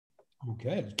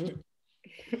Okay, let's do it.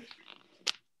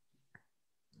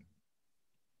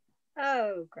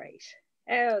 Oh, great.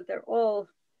 Oh, they're all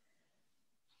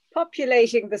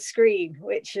populating the screen,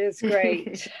 which is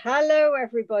great. Hello,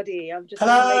 everybody. I'm just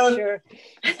going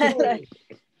to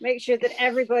make sure that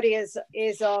everybody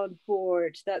is on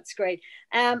board. That's great.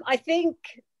 I think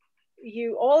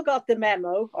you all got the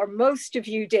memo, or most of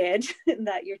you did, in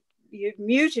that you've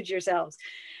muted yourselves.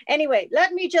 Anyway,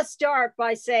 let me just start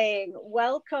by saying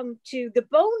welcome to the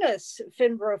bonus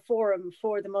Finborough Forum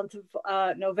for the month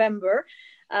of November.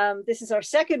 This is our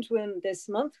second one this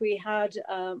month. We had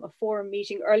a forum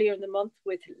meeting earlier in the month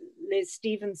with Liz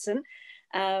Stevenson.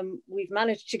 We've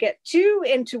managed to get 2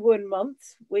 into 1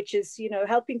 month, which is,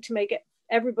 helping to make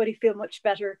everybody feel much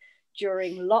better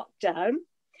during lockdown.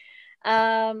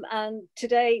 And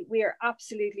today we are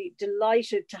absolutely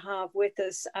delighted to have with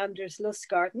us Anders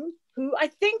Lustgarten, who I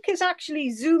think is actually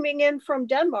zooming in from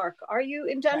Denmark. Are you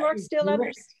in Denmark still, correct.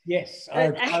 Anders? Yes,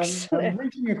 I'm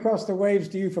reaching across the waves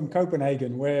to you from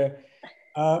Copenhagen, where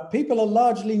people are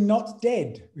largely not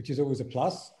dead, which is always a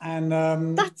plus. And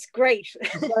that's great.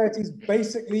 Society is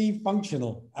basically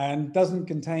functional and doesn't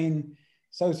contain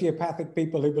sociopathic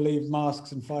people who believe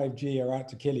masks and 5G are out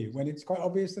to kill you, when it's quite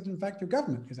obvious that in fact your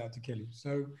government is out to kill you.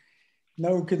 So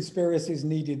no conspiracies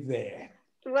needed there.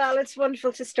 Well, it's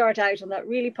wonderful to start out on that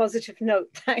really positive note.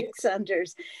 Thanks,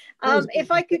 Anders.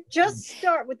 If I could just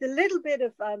start with a little bit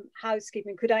of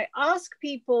housekeeping, could I ask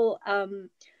people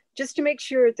just to make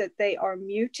sure that they are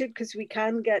muted, because we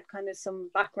can get kind of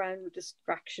some background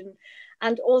distraction.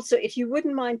 And also, if you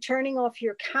wouldn't mind turning off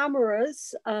your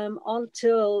cameras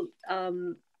until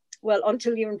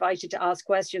you're invited to ask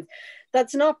questions.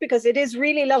 That's not because it is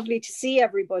really lovely to see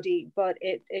everybody, but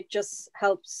it just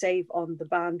helps save on the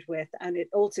bandwidth. And it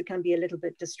also can be a little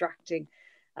bit distracting,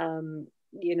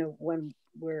 when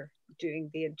we're doing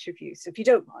the interview. So if you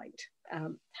don't mind,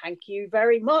 thank you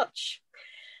very much.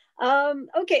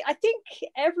 Okay, I think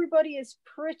everybody is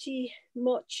pretty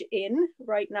much in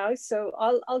right now, so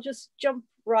I'll just jump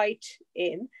right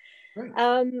in. Right.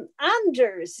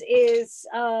 Anders is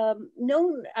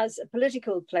known as a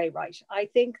political playwright. I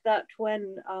think that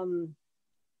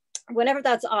whenever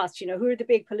that's asked, who are the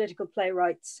big political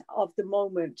playwrights of the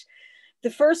moment, the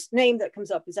first name that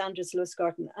comes up is Anders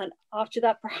Lustgarten, and after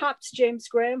that, perhaps James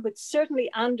Graham, but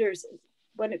certainly Anders.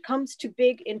 When it comes to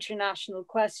big international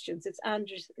questions, it's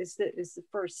Anders is the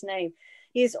first name.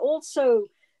 He is also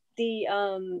the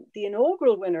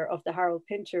inaugural winner of the Harold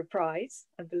Pinter Prize,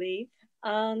 I believe,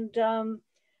 and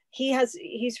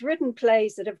he's written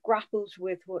plays that have grappled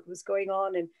with what was going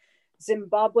on in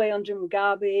Zimbabwe under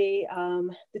Mugabe,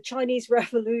 the Chinese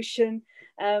Revolution,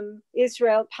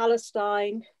 Israel,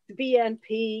 Palestine, the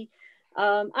BNP.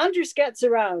 Anders gets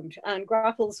around and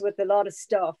grapples with a lot of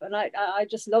stuff, and I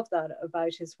just love that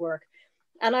about his work.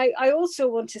 And I also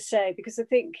want to say, because I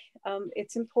think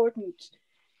it's important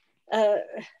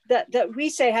that we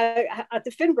say how, at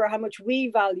the Finborough, how much we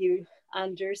value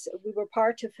Anders. We were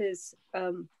part of his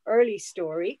early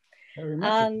story,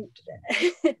 and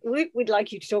we'd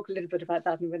like you to talk a little bit about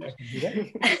that in a minute.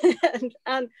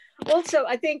 and also,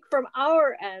 I think from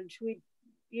our end,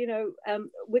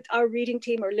 with our reading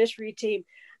team, our literary team,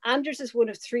 Anders is one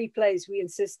of 3 plays we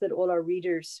insist that all our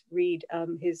readers read.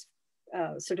 His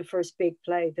sort of first big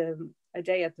play, A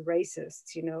Day at the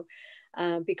Racists,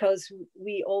 because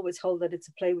we always hold that it's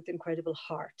a play with incredible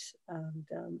heart. And,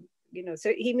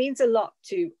 so he means a lot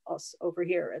to us over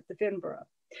here at the Finborough.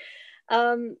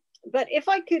 But if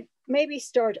I could maybe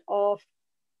start off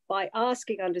by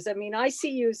asking Anders, I mean, I see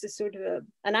you as a sort of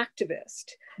an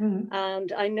activist,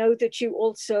 and I know that you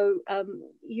also,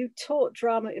 you taught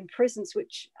drama in prisons,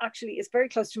 which actually is very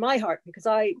close to my heart, because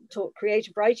I taught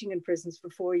creative writing in prisons for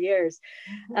 4 years.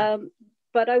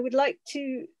 But I would like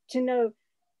to know,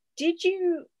 did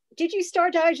you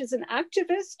start out as an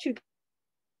activist who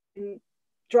in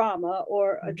drama,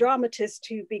 or a dramatist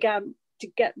who began to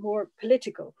get more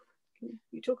political?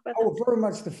 You talk about that? Oh, very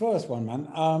much the first one, man.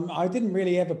 I didn't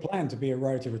really ever plan to be a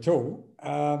writer at all.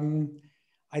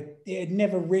 It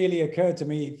never really occurred to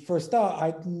me. For a start,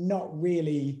 I'd not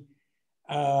really,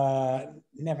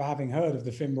 never having heard of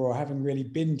the Finborough, or having really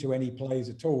been to any plays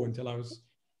at all until I was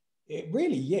at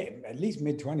least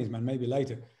mid-20s, man, maybe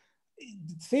later.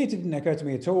 Theatre didn't occur to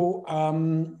me at all.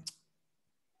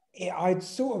 I'd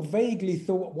sort of vaguely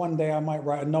thought one day I might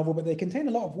write a novel, but they contain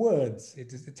a lot of words.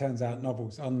 It turns out,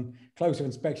 novels. On closer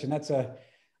inspection, that's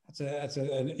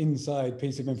an inside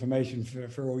piece of information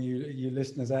for all you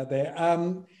listeners out there.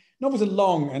 Novels are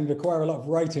long and require a lot of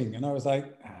writing, and I was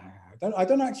like, I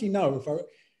don't actually know if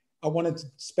I wanted to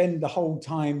spend the whole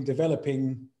time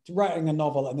writing a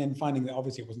novel and then finding that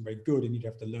obviously it wasn't very good and you'd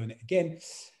have to learn it again.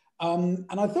 And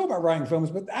I thought about writing films,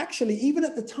 but actually, even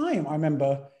at the time, I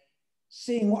remember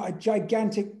seeing what a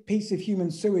gigantic piece of human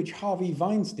sewage Harvey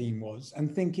Weinstein was and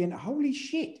thinking, holy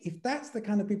shit, if that's the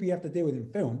kind of people you have to deal with in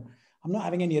film, I'm not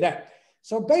having any of that.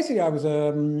 So basically, I was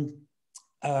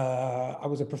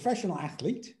a professional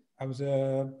athlete. I was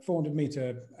a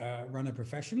 400-meter runner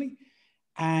professionally.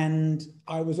 And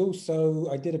I did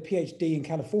a PhD in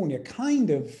California, kind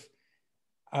of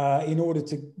in order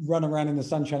to run around in the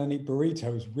sunshine and eat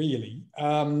burritos, really.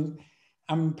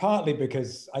 And partly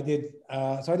because I did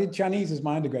Chinese as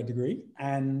my undergrad degree.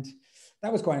 And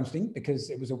that was quite interesting because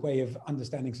it was a way of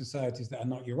understanding societies that are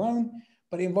not your own,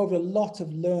 but it involved a lot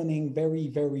of learning very,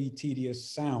 very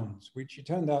tedious sounds, which it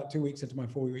turned out 2 weeks into my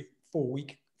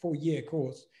four-year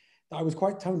course, that I was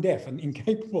quite tone deaf and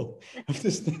incapable of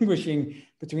distinguishing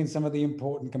between some of the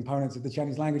important components of the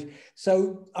Chinese language.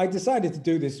 So I decided to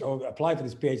do this, or apply for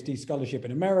this PhD scholarship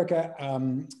in America,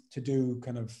 to do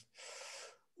kind of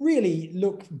really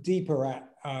look deeper at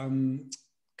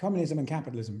communism and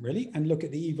capitalism, really, and look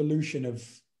at the evolution of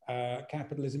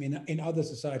capitalism in other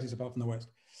societies apart from the West.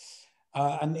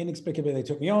 And inexplicably, they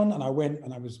took me on, and I went,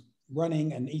 and I was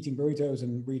running and eating burritos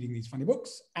and reading these funny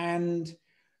books. And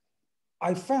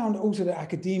I found also that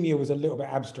academia was a little bit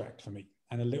abstract for me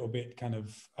and a little bit kind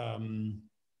of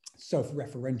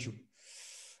self-referential.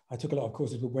 I took a lot of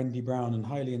courses with Wendy Brown and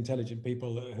highly intelligent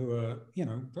people who are, you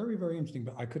know, very, very interesting,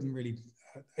 but I couldn't really,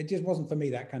 it just wasn't for me,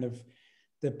 that kind of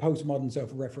the postmodern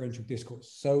self-referential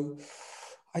discourse. So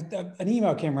an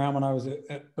email came around when I was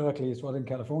at Berkeley as well in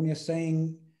California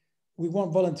saying, we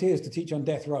want volunteers to teach on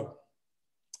death row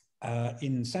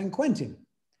in San Quentin,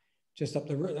 just up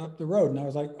the road. And I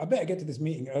was like, I better get to this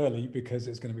meeting early because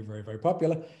it's going to be very, very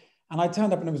popular. And I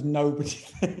turned up and there was nobody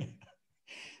there.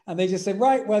 And they just said,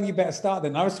 right, well, you better start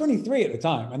then. I was 23 at the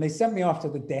time. And they sent me off to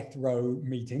the death row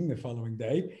meeting the following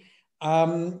day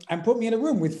and put me in a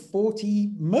room with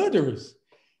 40 murderers.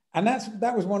 And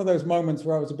that was one of those moments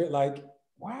where I was a bit like,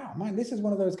 wow, man, this is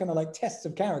one of those kind of like tests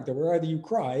of character where either you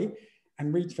cry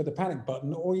and reach for the panic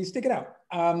button or you stick it out.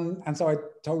 And so I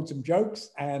told some jokes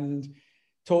and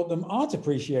taught them art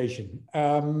appreciation,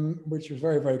 which was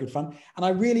very, very good fun. And I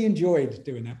really enjoyed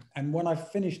doing that. And when I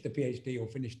finished the PhD, or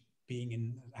finished being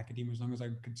in academia as long as I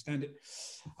could stand it,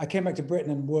 I came back to Britain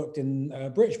and worked in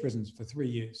British prisons for 3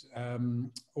 years,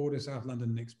 Order, South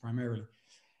London, Nicks primarily.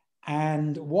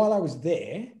 And while I was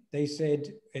there, they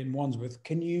said in Wandsworth,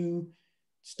 can you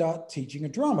start teaching a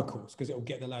drama course? Because it will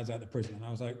get the lads out of the prison. And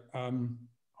I was like,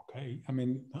 okay, I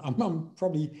mean, I'm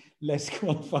probably less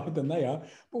qualified than they are,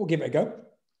 but we'll give it a go.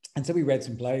 And so we read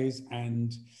some plays,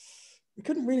 and we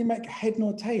couldn't really make head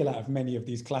nor tail out of many of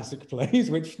these classic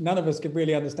plays, which none of us could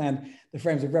really understand the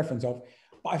frames of reference of.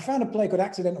 But I found a play called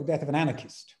Accidental Death of an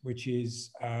Anarchist, which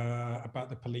is about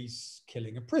the police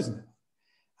killing a prisoner.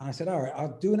 And I said, all right,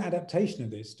 I'll do an adaptation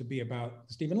of this to be about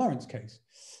the Stephen Lawrence case.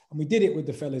 And we did it with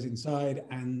the fellas inside,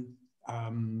 and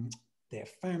their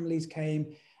families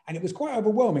came. And it was quite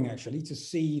overwhelming, actually, to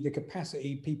see the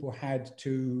capacity people had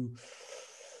to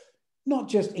not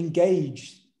just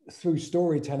engage through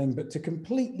storytelling, but to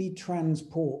completely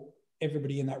transport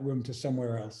everybody in that room to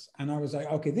somewhere else. And I was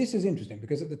like, okay, this is interesting,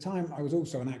 because at the time I was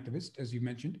also an activist, as you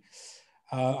mentioned.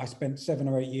 I spent 7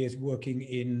 or 8 years working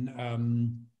in,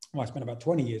 I spent about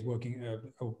 20 years working,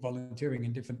 volunteering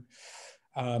in different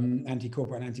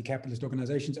anti-corporate and anti-capitalist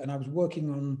organizations. And I was working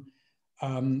on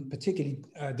particularly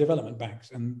development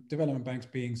banks, and development banks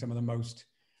being some of the most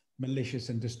malicious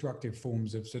and destructive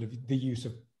forms of sort of the use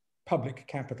of public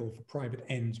capital for private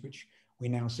ends, which we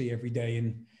now see every day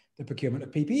in the procurement of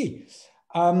PPE.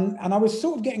 And I was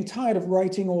sort of getting tired of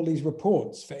writing all these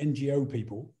reports for NGO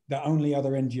people that only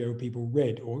other NGO people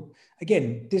read, or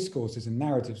again, discourses and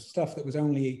narratives, stuff that was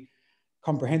only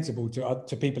comprehensible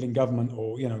to people in government,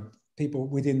 or, you know, people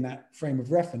within that frame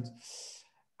of reference.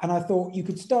 And I thought you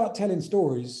could start telling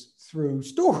stories through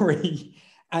story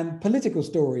and political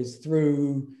stories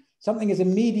through something as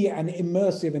immediate and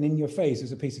immersive and in your face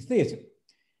as a piece of theatre.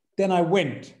 Then I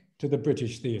went to the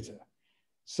British Theatre.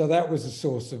 So that was a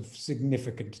source of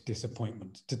significant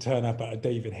disappointment, to turn up at a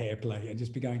David Hare play and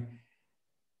just be going,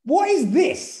 what is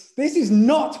this? This is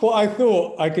not what I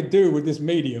thought I could do with this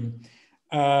medium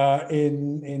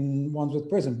in Wandsworth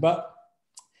Prison. But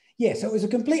yeah, so it was a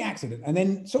complete accident. And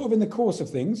then sort of in the course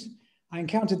of things, I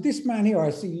encountered this man here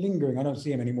I see lingering. I don't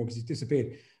see him anymore because he's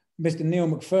disappeared. Mr. Neil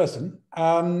Macpherson.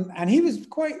 And he was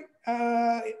quite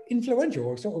influential,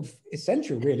 or sort of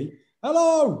essential, really.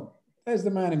 Hello, there's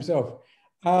the man himself.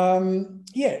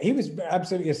 Yeah, he was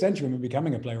absolutely essential in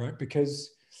becoming a playwright, because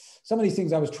some of these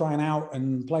things I was trying out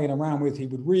and playing around with, he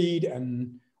would read,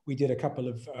 and we did a couple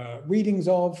of readings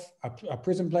of a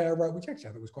prison play I wrote, which actually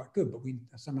I thought was quite good, but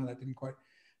somehow that didn't quite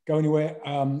go anywhere,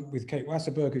 with Kate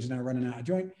Wasserberg, who's now running out of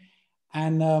joint.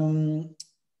 And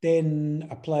then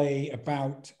a play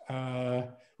about,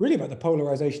 really about the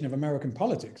polarization of American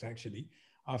politics, actually,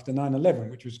 after 9/11,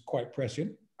 which was quite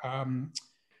prescient.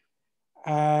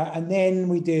 And then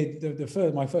we did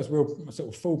my first real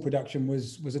sort of full production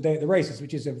was A Day at the Races,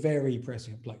 which is a very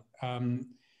prescient play.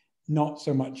 Not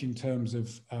so much in terms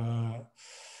of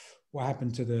what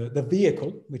happened to the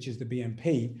vehicle, which is the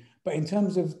BNP, but in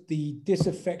terms of the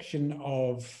disaffection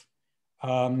of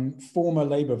former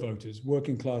Labour voters,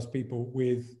 working class people,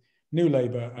 with New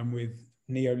Labour and with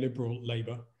neoliberal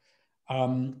Labour,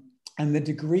 and the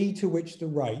degree to which the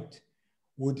right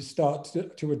would start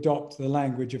to adopt the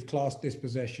language of class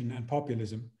dispossession and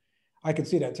populism. I could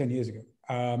see that 10 years ago.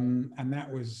 And that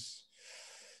was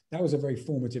a very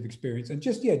formative experience. And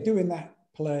just, yeah, doing that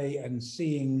play and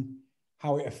seeing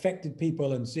how it affected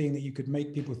people and seeing that you could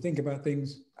make people think about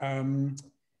things.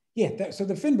 So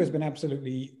the Finborough's been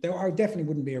absolutely, I definitely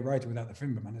wouldn't be a writer without the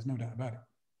Finborough, man, there's no doubt about it.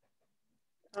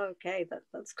 Okay,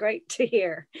 that's great to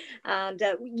hear. And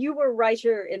you were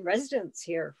writer in residence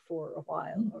here for a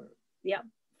while, or yeah,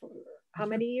 for how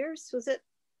many years was it?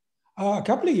 A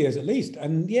couple of years at least.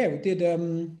 And yeah, we did,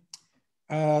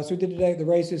 so we did A Day at the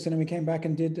Races, and then we came back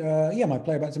and did, my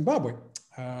play about Zimbabwe.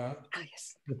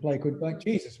 Yes. The play called Black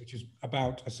Jesus, which is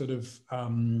about a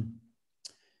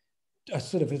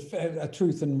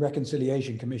truth and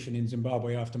reconciliation commission in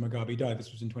Zimbabwe after Mugabe died.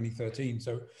 This was in 2013.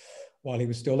 So while he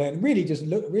was still there, and really just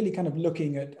kind of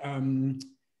looking at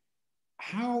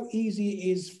how easy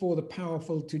it is for the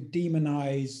powerful to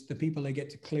demonize the people they get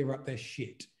to clear up their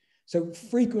shit. So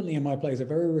frequently in my plays, a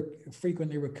very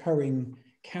frequently recurring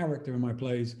character in my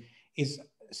plays is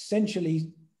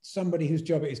essentially somebody whose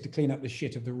job it is to clean up the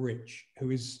shit of the rich,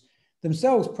 who is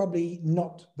themselves probably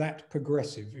not that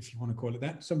progressive, if you want to call it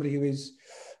that. Somebody who has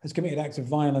committed acts of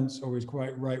violence or is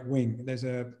quite right-wing.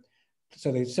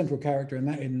 So the central character in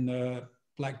that, in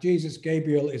Black Jesus,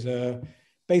 Gabriel, is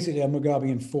basically a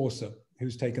Mugabe enforcer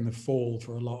who's taken the fall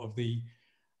for a lot of the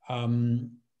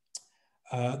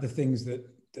things that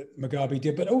Mugabe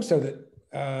did, but also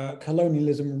that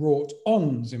colonialism wrought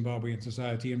on Zimbabwean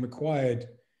society and required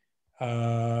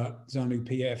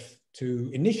ZANU-PF to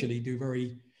initially do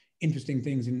very interesting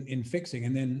things in fixing.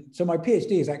 And then, so my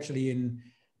PhD is actually in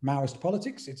Maoist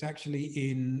politics. It's actually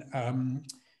in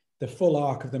the full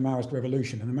arc of the Maoist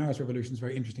revolution. And the Maoist revolution is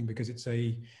very interesting because it's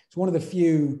one of the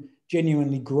few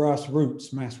genuinely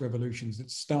grassroots mass revolutions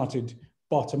that started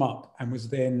bottom up and was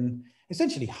then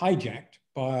essentially hijacked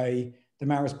by the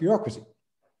Maoist bureaucracy.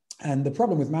 And the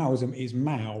problem with Maoism is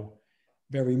Mao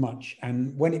very much.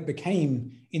 And when it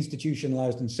became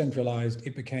institutionalized and centralized,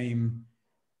 it became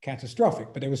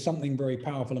catastrophic. But there was something very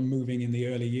powerful and moving in the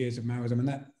early years of Maoism. And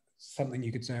that's something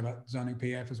you could say about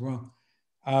ZANU-PF as well.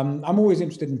 I'm always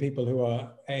interested in people who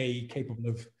are capable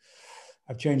of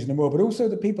changing the world, but also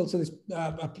the people. So this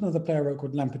another play I wrote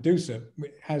called Lampedusa,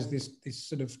 which has this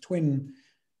sort of twin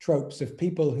tropes of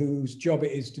people whose job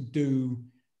it is to do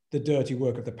the dirty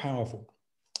work of the powerful.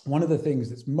 One of the things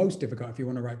that's most difficult if you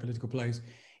want to write political plays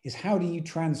is how do you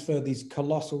transfer these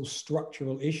colossal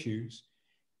structural issues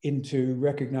into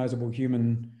recognizable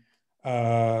human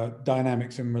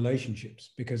dynamics and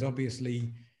relationships? Because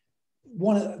obviously,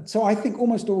 so I think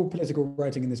almost all political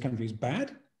writing in this country is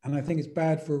bad, and I think it's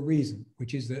bad for a reason,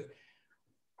 which is that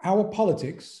our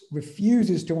politics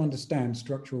refuses to understand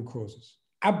structural causes,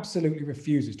 absolutely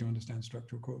refuses to understand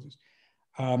structural causes.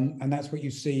 And that's what you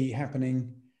see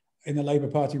happening in the Labour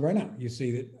Party right now. You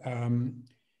see that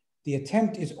the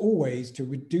attempt is always to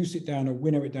reduce it down or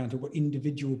winnow it down to what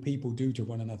individual people do to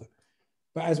one another.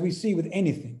 But as we see with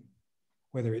anything,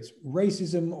 whether it's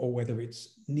racism or whether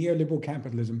it's neoliberal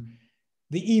capitalism,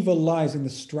 the evil lies in the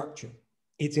structure.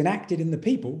 It's enacted in the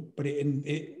people, but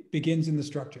it begins in the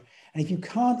structure. And if you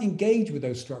can't engage with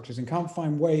those structures and can't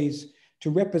find ways to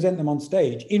represent them on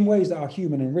stage in ways that are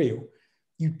human and real,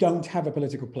 you don't have a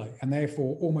political play. And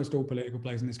therefore, almost all political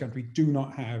plays in this country do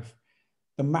not have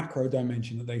the macro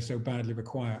dimension that they so badly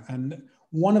require. And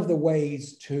one of the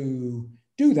ways to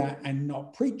do that and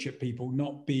not preach at people,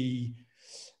 not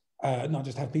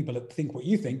just have people that think what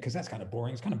you think, because that's kind of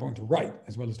boring. It's kind of boring to write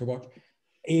as well as to watch,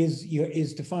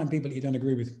 is to find people that you don't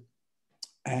agree with.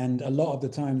 And a lot of the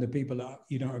time, the people that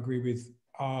you don't agree with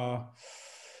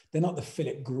they're not the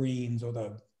Philip Greens or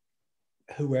the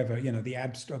whoever, the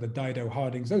Abst or the Dido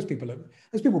Hardings. Those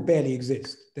people barely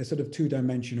exist. They're sort of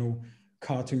two-dimensional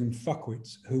cartoon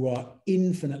fuckwits who are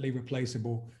infinitely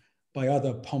replaceable by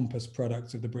other pompous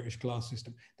products of the British class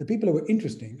system. The people who are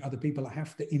interesting are the people that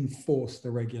have to enforce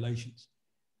the regulations.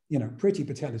 You know, Priti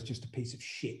Patel is just a piece of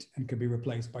shit and could be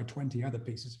replaced by 20 other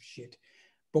pieces of shit.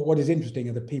 But what is interesting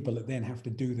are the people that then have to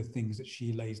do the things that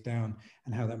she lays down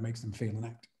and how that makes them feel and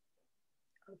act.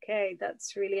 Okay,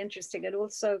 that's really interesting. And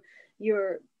also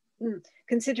your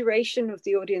consideration of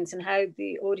the audience and how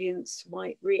the audience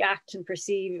might react and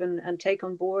perceive and take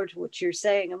on board what you're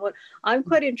saying. And what I'm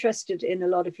quite interested in a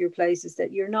lot of your plays is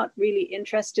that you're not really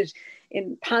interested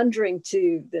in pandering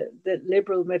to the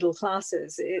liberal middle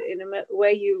classes. In a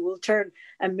way, you will turn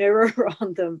a mirror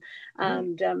on them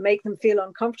and make them feel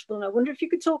uncomfortable. And I wonder if you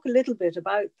could talk a little bit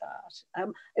about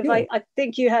that. I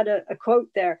think you had a quote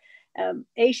there.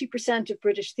 80% of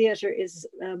British theatre is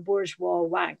bourgeois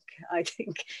wank, I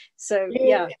think. So,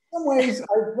 yeah. In some ways,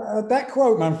 that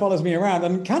quote, man, follows me around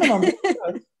and kind of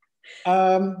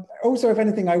also, if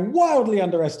anything, I wildly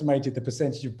underestimated the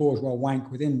percentage of bourgeois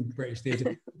wank within British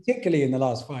theatre, particularly in the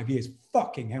last 5 years.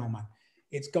 Fucking hell, man.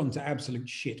 It's gone to absolute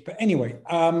shit. But anyway,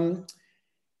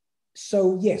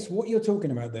 so yes, what you're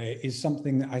talking about there is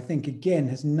something that I think, again,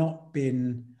 has not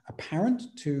been apparent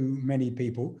to many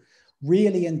people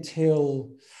really until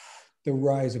the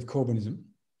rise of Corbynism,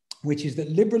 which is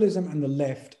that liberalism and the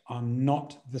left are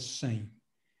not the same.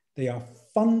 They are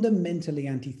fundamentally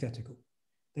antithetical.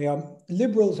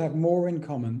 Liberals have more in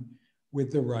common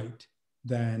with the right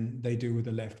than they do with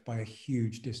the left by a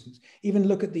huge distance. Even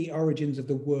look at the origins of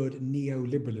the word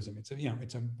neoliberalism. It's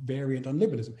a variant on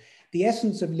liberalism. The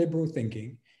essence of liberal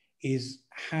thinking is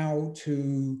how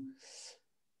to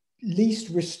least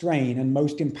restrain and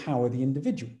most empower the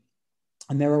individual.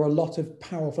 And there are a lot of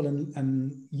powerful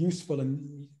and useful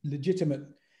and legitimate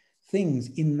things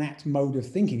in that mode of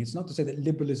thinking. It's not to say that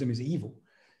liberalism is evil.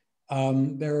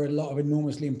 There are a lot of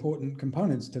enormously important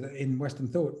components in Western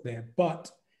thought there. But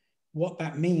what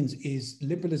that means is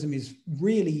liberalism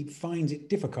really finds it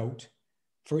difficult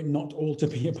for it not all to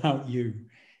be about you,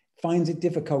 finds it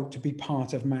difficult to be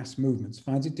part of mass movements,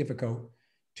 finds it difficult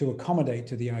to accommodate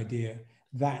to the idea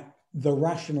that the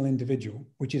rational individual,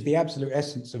 which is the absolute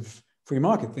essence of free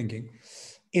market thinking,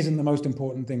 isn't the most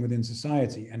important thing within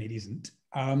society, and it isn't.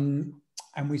 And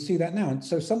we see that now. And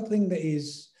so something that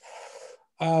is,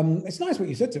 it's nice what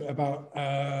you said about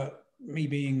me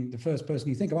being the first person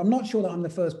you think of. I'm not sure that I'm the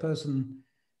first person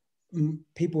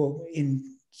people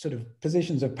in sort of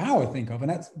positions of power think of, and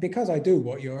that's because I do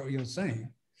what you're saying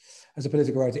as a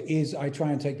political writer, is I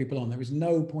try and take people on. There is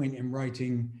no point in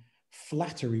writing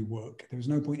flattery work. There is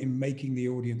no point in making the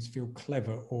audience feel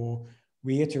clever or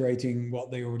reiterating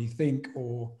what they already think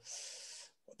or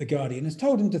what The Guardian has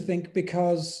told them to think,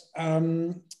 because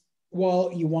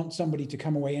while you want somebody to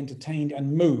come away entertained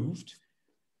and moved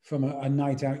from a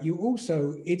night out,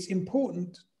 it's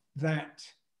important that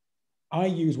I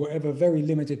use whatever very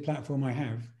limited platform I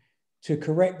have to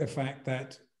correct the fact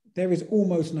that there is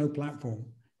almost no platform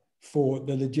for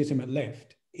the legitimate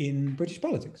left in British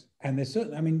politics. And there's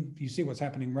certainly, you see what's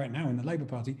happening right now in the Labour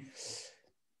Party.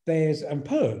 There's a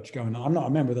purge going on. I'm not a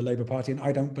member of the Labour Party, and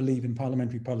I don't believe in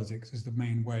parliamentary politics as the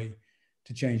main way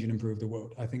to change and improve the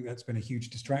world. I think that's been a huge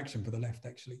distraction for the left,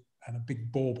 actually, and a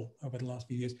big bauble over the last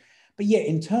few years. But yeah,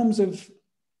 in terms of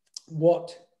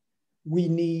what we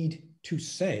need to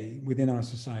say within our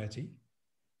society,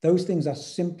 those things are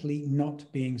simply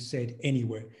not being said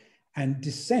anywhere. And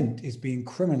dissent is being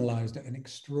criminalized at an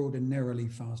extraordinarily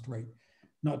fast rate.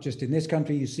 Not just in this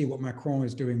country, you see what Macron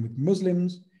is doing with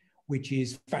Muslims, which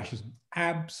is fascism,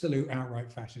 absolute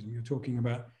outright fascism. You're talking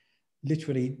about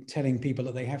literally telling people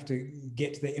that they have to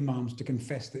get their imams to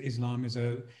confess that Islam is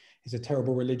a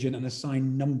terrible religion and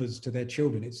assign numbers to their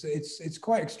children. It's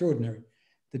quite extraordinary,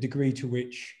 the degree to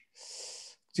which,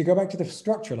 to go back to the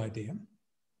structural idea,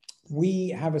 we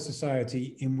have a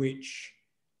society in which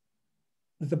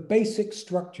the basic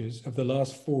structures of the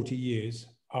last 40 years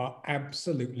are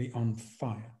absolutely on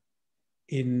fire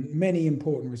in many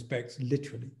important respects,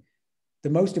 literally. The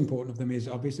most important of them is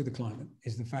obviously the climate,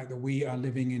 is the fact that we are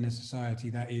living in a society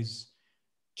that is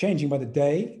changing by the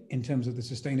day in terms of the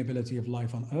sustainability of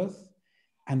life on Earth.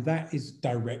 And that is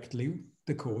directly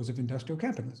the cause of industrial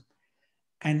capitalism.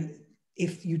 And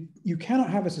if you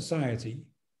cannot have a society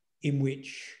in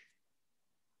which,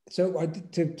 so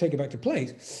to take it back to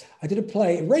plays, I did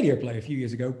a radio play a few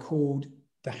years ago called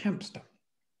The Hamster.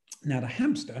 Now the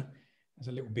hamster, as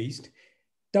a little beast,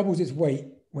 doubles its weight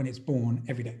when it's born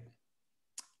every day.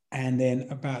 And then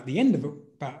about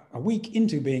a week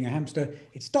into being a hamster,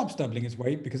 it stops doubling its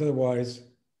weight because otherwise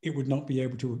it would not be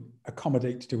able to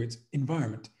accommodate to its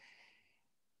environment.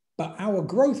 But our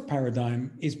growth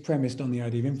paradigm is premised on the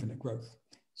idea of infinite growth.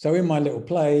 So in my little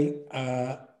play,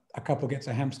 a couple gets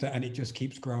a hamster and it just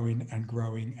keeps growing and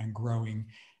growing and growing.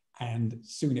 And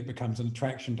soon it becomes an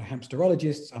attraction to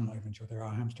hamsterologists. I'm not even sure there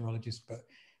are hamsterologists, but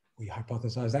we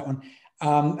hypothesize that one.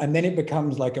 And then it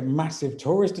becomes like a massive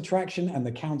tourist attraction, and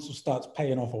the council starts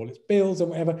paying off all its bills and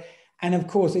whatever. And of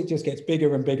course, it just gets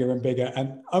bigger and bigger and bigger.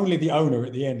 And only the owner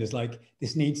at the end is like,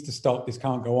 this needs to stop, this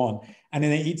can't go on. And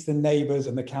then it eats the neighbors,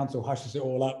 and the council hushes it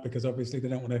all up because obviously they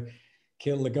don't want to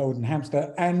kill the golden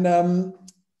hamster. And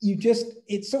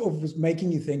it sort of was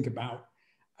making you think about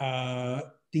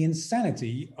the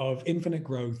insanity of infinite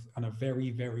growth on a very,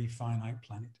 very finite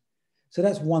planet. So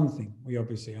that's one thing we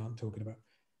obviously aren't talking about.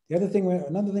 Another thing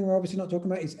we're obviously not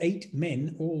talking about is 8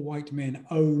 men, all white men,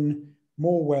 own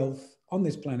more wealth on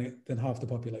this planet than half the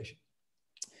population.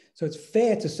 So it's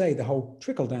fair to say the whole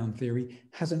trickle-down theory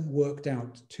hasn't worked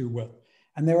out too well.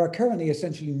 And there are currently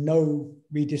essentially no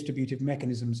redistributive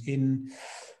mechanisms in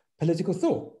political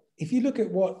thought. If you look at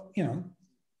what,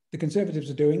 the conservatives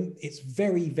are doing, it's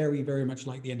very, very, very much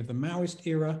like the end of the Maoist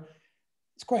era.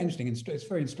 It's quite interesting. It's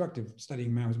very instructive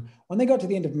studying Maoism. When they got to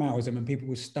the end of Maoism and people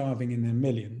were starving in their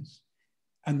millions,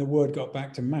 and the word got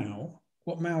back to Mao,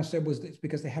 what Mao said was that it's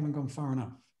because they haven't gone far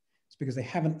enough. It's because they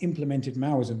haven't implemented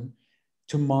Maoism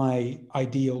to my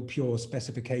ideal pure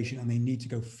specification, and they need to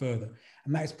go further.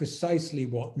 And that is precisely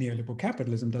what neoliberal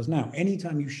capitalism does now.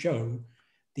 Anytime you show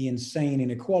the insane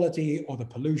inequality or the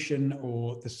pollution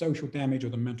or the social damage or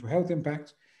the mental health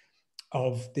impact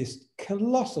of this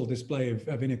colossal display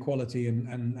of inequality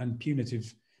and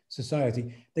punitive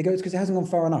society, they go, it's because it hasn't gone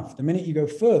far enough. The minute you go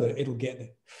further, it'll get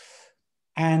there.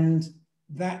 And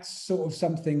that's sort of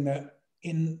something that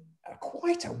in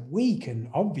quite a weak and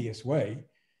obvious way,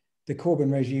 the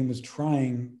Corbyn regime was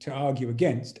trying to argue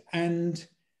against. And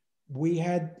we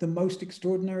had the most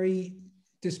extraordinary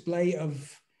display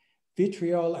of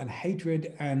vitriol and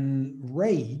hatred and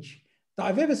rage that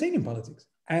I've ever seen in politics.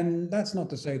 And that's not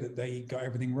to say that they got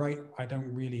everything right. I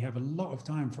don't really have a lot of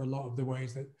time for a lot of the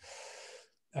ways that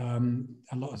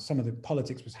some of the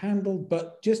politics was handled,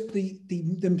 but just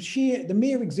the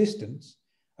mere existence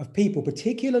of people,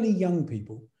 particularly young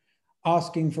people,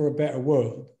 asking for a better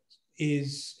world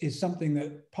is something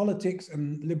that politics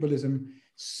and liberalism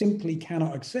simply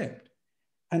cannot accept.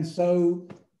 And so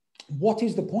what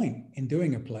is the point in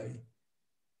doing a play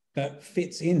that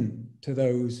fits in to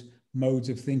those modes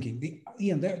of thinking?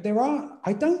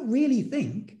 I don't really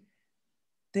think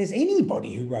there's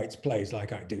anybody who writes plays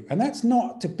like I do. And that's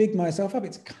not to big myself up.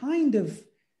 It's a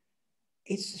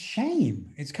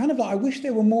shame. It's kind of like, I wish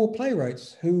there were more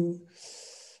playwrights who,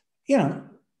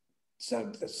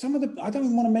 so some of I don't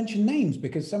even want to mention names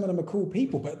because some of them are cool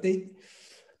people, but the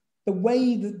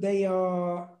way that they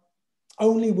are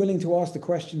only willing to ask the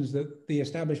questions that the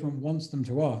establishment wants them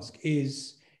to ask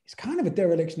is kind of a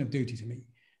dereliction of duty to me.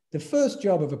 The first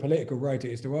job of a political writer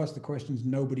is to ask the questions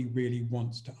nobody really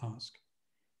wants to ask,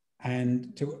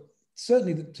 and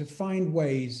to find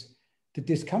ways to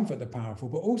discomfort the powerful,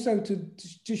 but also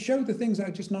to show the things that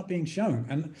are just not being shown.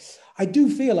 And I do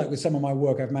feel like with some of my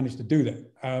work, I've managed to do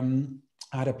that.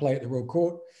 I had a play at the Royal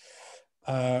Court,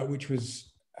 which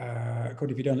was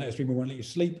called If You Don't Let Us Dream, We Won't Let You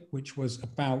Sleep, which was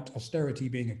about austerity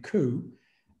being a coup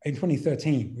in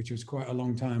 2013, which was quite a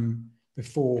long time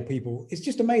before people. It's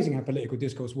just amazing how political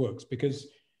discourse works, because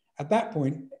at that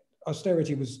point,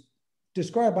 austerity was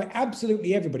described by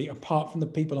absolutely everybody, apart from the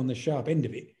people on the sharp end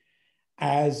of it,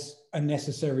 as a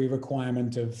necessary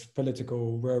requirement of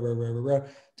political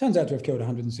turns out to have killed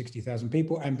 160,000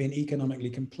 people and been economically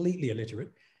completely illiterate.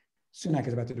 Sunak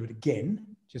is about to do it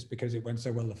again, just because it went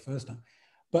so well the first time.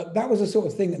 But that was a sort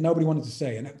of thing that nobody wanted to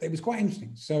say, and it was quite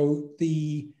interesting. So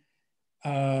the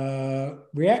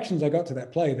reactions I got to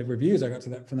that play, the reviews I got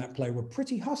from that play were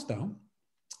pretty hostile,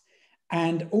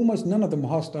 and almost none of them were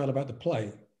hostile about the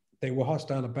play. They were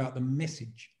hostile about the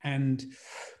message. And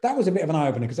that was a bit of an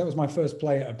eye-opener, because that was my first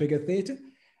play at a bigger theatre.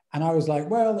 And I was like,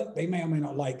 well, they may or may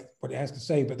not like what it has to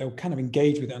say, but they'll kind of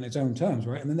engage with it on its own terms,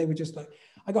 right? And then they were just like,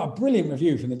 I got a brilliant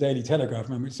review from the Daily Telegraph,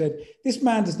 man, which said, this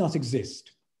man does not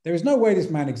exist. There is no way this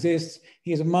man exists.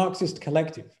 He is a Marxist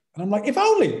collective. And I'm like, if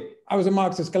only I was a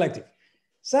Marxist collective.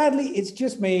 Sadly, it's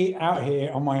just me out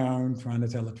here on my own trying to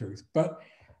tell the truth. But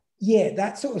yeah,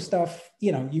 that sort of stuff,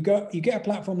 you get a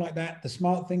platform like that. The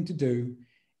smart thing to do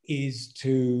is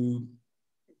to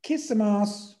kiss some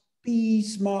ass, be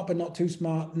smart, but not too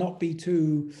smart, not be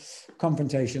too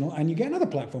confrontational. And you get another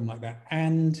platform like that.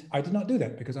 And I did not do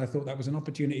that, because I thought that was an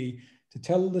opportunity to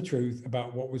tell the truth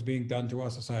about what was being done to our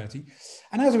society.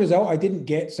 And as a result, I didn't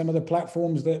get some of the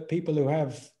platforms that people who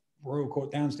have Royal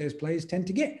Court downstairs plays tend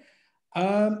to get.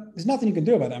 There's nothing you can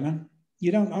do about that, man.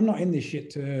 I'm not in this shit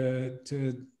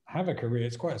to have a career.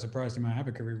 It's quite a surprise to me I have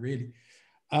a career, really.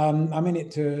 I'm in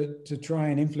it to try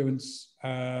and influence,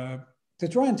 to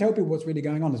try and tell people what's really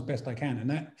going on as best I can. And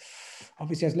that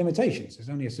obviously has limitations. There's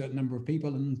only a certain number of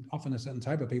people and often a certain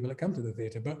type of people that come to the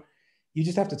theatre, but you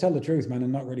just have to tell the truth, man,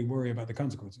 and not really worry about the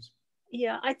consequences.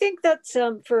 Yeah, I think that's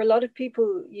for a lot of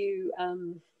people,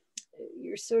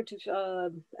 you're sort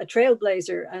of a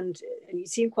trailblazer, and you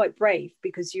seem quite brave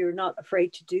because you're not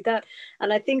afraid to do that.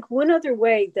 And I think one other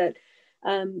way that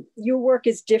your work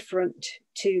is different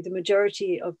to the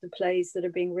majority of the plays that are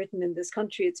being written in this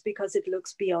country, it's because it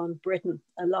looks beyond Britain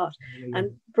a lot. Yeah.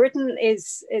 And Britain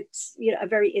it's a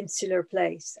very insular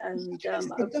place, and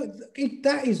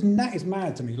that is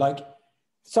mad to me. Like,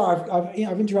 sorry,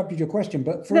 I've interrupted your question,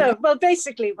 but well,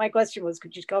 basically my question was,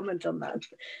 could you comment on that?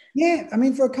 Yeah, I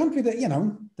mean, for a country that,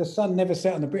 the sun never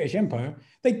set on the British Empire,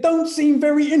 they don't seem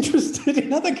very interested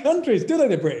in other countries, do they,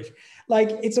 the British? Like,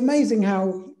 it's amazing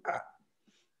how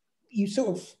you sort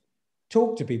of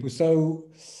talk to people.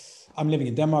 So I'm living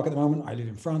in Denmark at the moment. I lived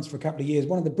in France for a couple of years.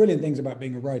 One of the brilliant things about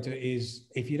being a writer is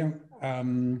if you don't,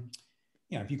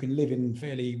 if you can live in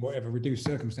fairly reduced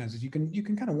circumstances, you can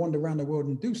kind of wander around the world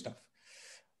and do stuff.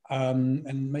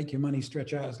 And make your money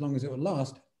stretch out as long as it will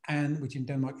last, and which in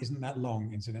Denmark isn't that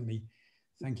long, incidentally.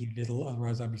 Thank you, little,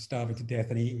 otherwise I'd be starving to death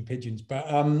and eating pigeons. But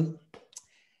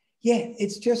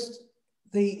it's just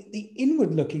the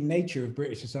inward-looking nature of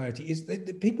British society is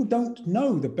that people don't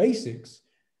know the basics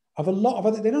of a lot of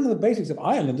other, they don't know the basics of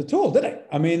Ireland at all, do they?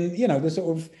 I mean, the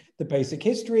sort of the basic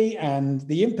history and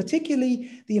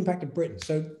particularly the impact of Britain.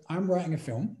 So I'm writing a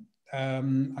film. I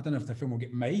don't know if the film will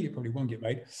get made, it probably won't get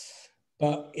made.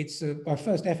 But it's my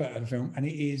first effort at a film, and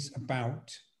it is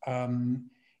about,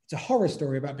 it's a horror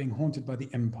story about being haunted by the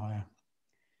empire.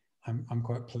 I'm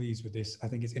quite pleased with this. I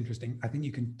think it's interesting. I think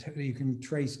you can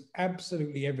trace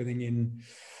absolutely everything in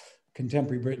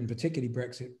contemporary Britain, particularly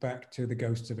Brexit, back to the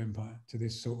ghosts of empire, to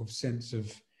this sort of sense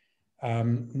of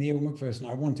Neil Macpherson.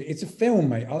 I want it. It's a film,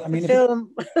 mate. I mean,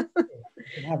 film.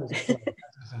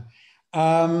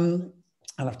 I'll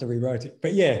have to rewrite it.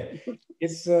 But yeah,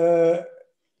 it's...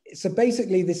 So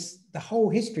basically, the whole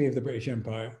history of the British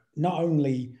Empire, not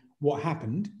only what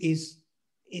happened, it's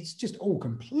just all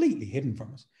completely hidden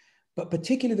from us, but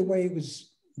particularly the way it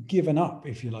was given up,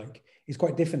 if you like, is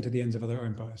quite different to the ends of other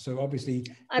empires. So obviously,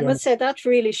 I must say that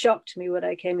really shocked me when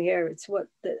I came here. It's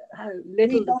how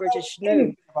little the British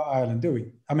knew about Ireland, do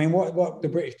we? I mean, what the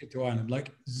British did to Ireland,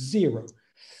 like zero.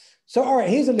 So all right,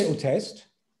 here's a little test.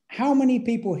 How many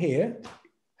people here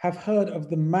have heard of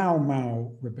the Mau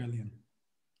Mau rebellion?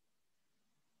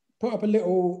 Put up a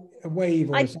little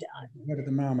wave or something of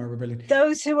the Mau Mau rebellion.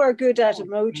 Those who are good at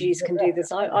emojis can do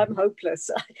this. I'm hopeless.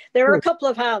 There are a couple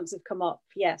of hands have come up.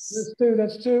 Yes.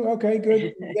 That's two. Okay,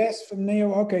 good. Yes, from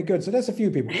Neil. Okay, good. So that's a few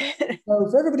people. So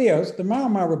for everybody else, the Mau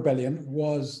Mau rebellion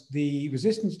was the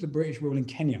resistance to British rule in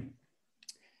Kenya.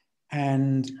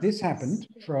 And this happened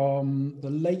from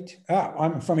the late,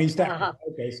 I'm from East Africa.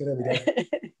 Okay, so there we go. A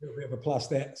little bit of a plus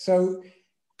there. So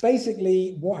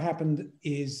basically what happened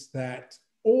is that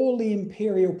all the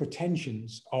imperial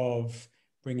pretensions of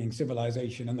bringing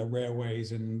civilization and the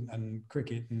railways and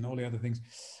cricket and all the other things,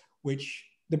 which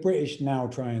the British now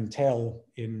try and tell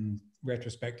in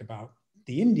retrospect about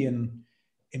the Indian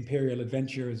imperial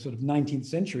adventure and sort of 19th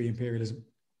century imperialism,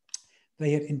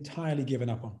 they had entirely given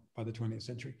up on by the 20th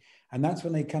century. And that's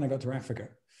when they kind of got to Africa.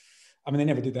 I mean, they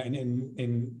never did that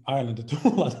in Ireland at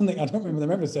all. I don't remember them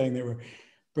ever saying they were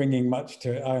bringing much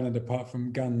to Ireland apart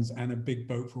from guns and a big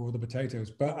boat for all the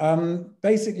potatoes. But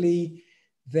basically,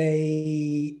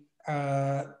 they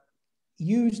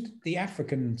used the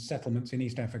African settlements in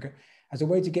East Africa as a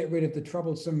way to get rid of the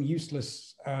troublesome,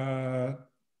 useless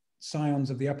scions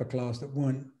of the upper class that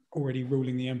weren't already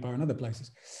ruling the empire in other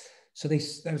places. So there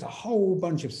was a whole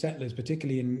bunch of settlers,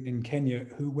 particularly in Kenya,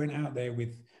 who went out there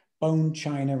with bone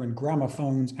china and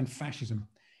gramophones and fascism,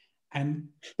 and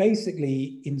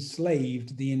basically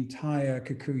enslaved the entire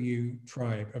Kikuyu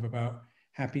tribe of about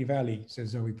Happy Valley, says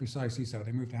Zoe, precisely so.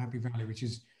 They moved to Happy Valley, which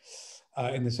is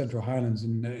in the Central Highlands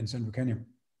in central Kenya.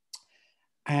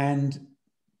 And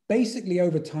basically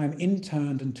over time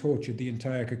interned and tortured the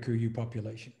entire Kikuyu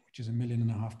population, which is 1.5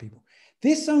 million people.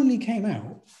 This only came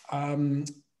out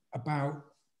about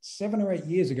 7 or 8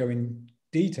 years ago in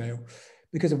detail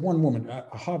because of one woman,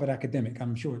 a Harvard academic.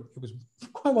 I'm sure it was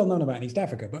quite well known about in East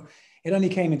Africa, but it only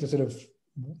came into sort of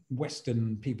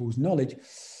Western people's knowledge.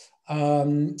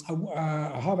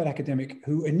 A Harvard academic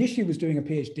who initially was doing a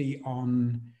PhD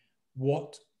on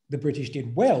what the British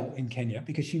did well in Kenya,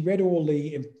 because she read all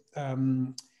the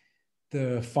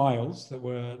files that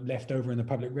were left over in the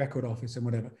Public Record Office and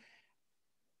whatever.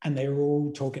 And they were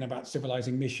all talking about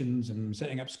civilizing missions and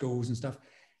setting up schools and stuff.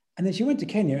 And then she went to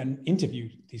Kenya and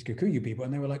interviewed these Kikuyu people,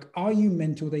 and they were like, "Are you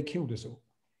mental? They killed us all."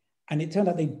 And it turned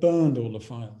out they burned all the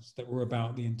files that were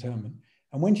about the internment.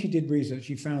 And when she did research,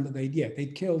 she found that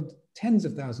they'd killed tens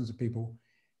of thousands of people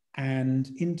and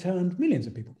interned millions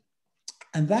of people.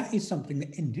 And that is something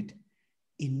that ended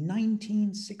in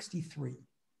 1963.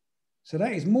 So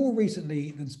that is more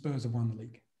recently than Spurs have won the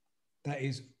league. That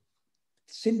is,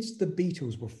 since the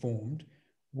Beatles were formed,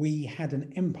 we had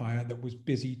an empire that was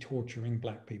busy torturing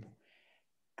black people.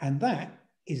 And that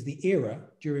is the era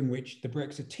during which the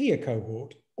Brexiteer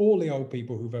cohort, all the old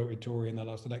people who voted Tory in the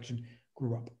last election,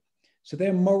 grew up. So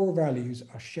their moral values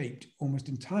are shaped almost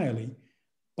entirely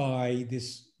by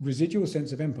this residual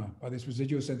sense of empire, by this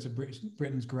residual sense of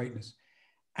Britain's greatness.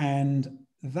 And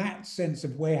that sense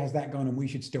of where has that gone and we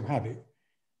should still have it,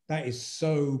 that is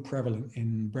so prevalent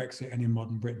in Brexit and in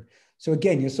modern Britain. So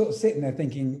again, you're sort of sitting there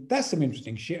thinking, that's some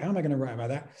interesting shit. How am I going to write about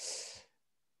that?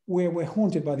 We're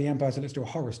haunted by the empire, so let's do a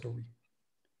horror story.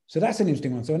 So that's an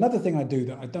interesting one. So another thing I do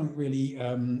that I don't really,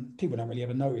 people don't really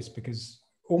ever notice, because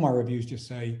all my reviews just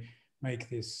say, make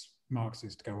this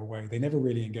Marxist go away. They never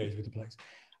really engage with the plays.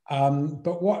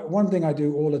 But one thing I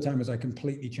do all the time is I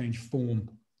completely change form.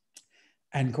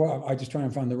 And I just try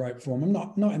and find the right form. I'm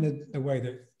not in the way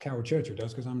that Carol Churchill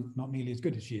does, because I'm not nearly as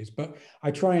good as she is, but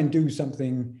I try and do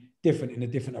something different in a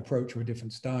different approach or a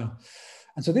different style.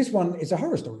 And so this one is a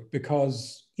horror story,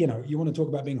 because, you know, you want to talk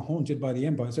about being haunted by the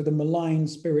empire. So the malign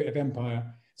spirit of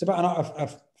empire, it's about a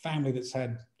family that's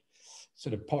had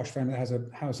sort of posh family that has a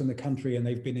house in the country, and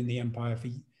they've been in the empire for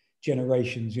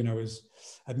generations, you know, as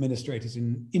administrators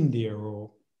in India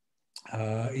or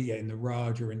in the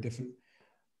Raj or in different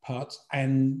parts.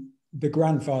 And the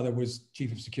grandfather was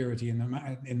chief of security in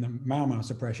the Mau Mau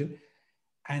suppression,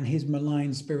 and his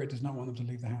malign spirit does not want them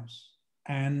to leave the house.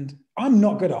 And I'm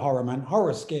not good at horror, man.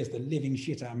 Horror scares the living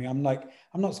shit out of me. I'm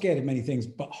not scared of many things,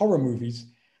 but horror movies,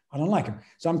 I don't like them.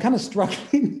 So I'm kind of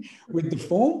struggling with the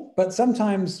form, but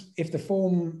sometimes if the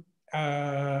form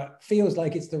feels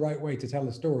like it's the right way to tell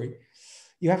the story,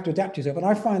 you have to adapt yourself. And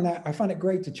I find it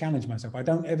great to challenge myself. I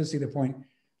don't ever see the point.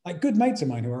 Like, good mates of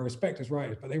mine who I respect as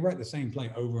writers, but they write the same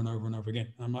play over and over and over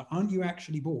again. And I'm like, aren't you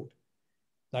actually bored?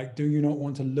 Like, do you not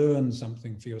want to learn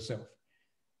something for yourself?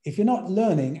 If you're not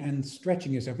learning and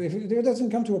stretching yourself, if it doesn't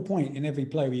come to a point in every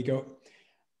play where you go,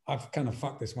 I've kind of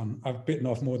fucked this one, I've bitten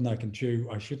off more than I can chew,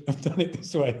 I shouldn't have done it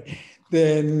this way,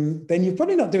 then you're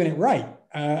probably not doing it right.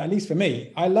 At least for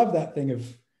me. I love that thing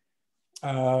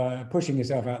of pushing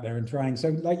yourself out there and trying. So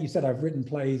like you said, I've written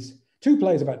two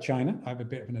plays about China. I have a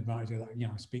bit of an advantage that, you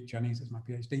know, I speak Chinese as my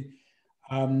PhD.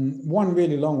 One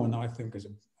really long one that I think is a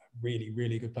really,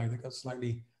 really good play that got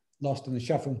slightly lost in the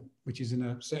shuffle, which is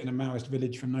set in a Maoist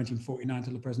village from 1949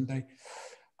 till the present day.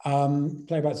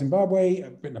 Play about Zimbabwe.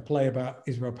 I've written a play about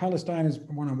Israel-Palestine, is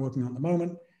one I'm working on at the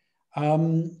moment.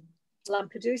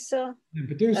 Lampedusa,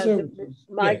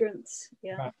 migrants,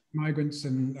 about migrants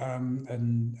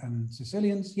and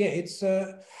Sicilians. Yeah, it's.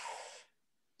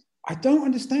 I don't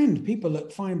understand people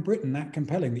that find Britain that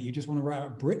compelling that you just want to write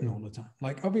about Britain all the time.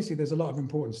 Like, obviously, there's a lot of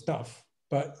important stuff,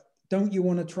 but don't you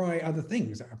want to try other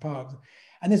things that are part of?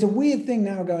 And there's a weird thing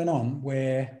now going on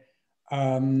where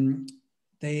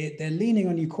they're leaning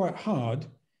on you quite hard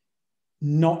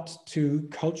not to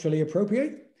culturally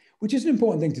appropriate, which is an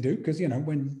important thing to do, because, you know,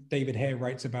 when David Hare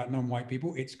writes about non-white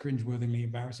people, it's cringeworthily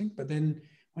embarrassing. But then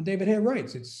when David Hare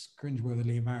writes, it's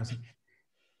cringeworthily embarrassing.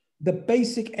 The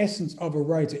basic essence of a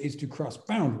writer is to cross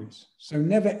boundaries. So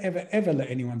never, ever, ever let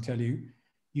anyone tell you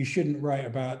you shouldn't write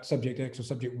about subject X or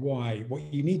subject Y.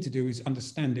 What you need to do is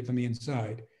understand it from the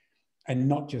inside and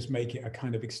not just make it a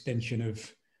kind of extension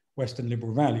of Western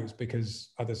liberal values, because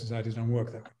other societies don't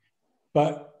work that way.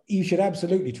 But you should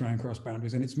absolutely try and cross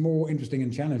boundaries, and it's more interesting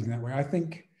and challenging that way. I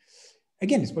think,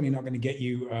 again, it's probably not going to get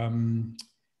you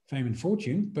fame and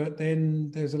fortune, but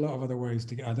then there's a lot of other ways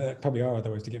to get, there probably are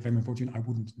other ways to get fame and fortune. I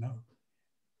wouldn't know.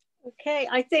 Okay,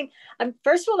 I think,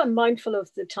 first of all, I'm mindful of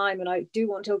the time and I do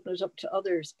want to open it up to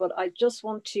others, but I just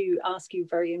want to ask you a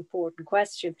very important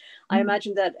question. I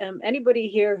imagine that anybody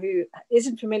here who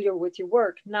isn't familiar with your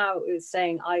work now is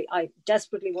saying, I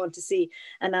desperately want to see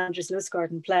an Anders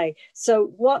Lustgarten play. So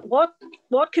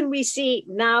what can we see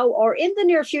now or in the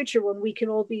near future when we can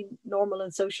all be normal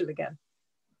and social again?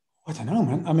 I don't know,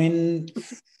 man. I mean,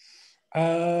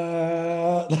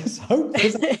 let's hope.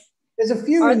 There's a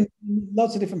few in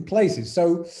lots of different places.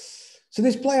 So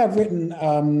this play I've written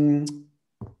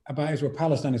about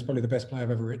Israel-Palestine is probably the best play I've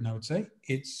ever written, I would say.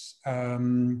 It's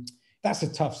that's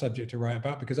a tough subject to write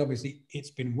about, because obviously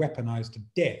it's been weaponized to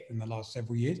death in the last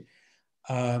several years.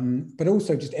 But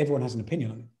also just everyone has an opinion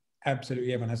on it.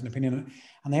 absolutely everyone has an opinion on it.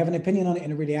 And they have an opinion on it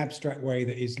in a really abstract way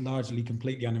that is largely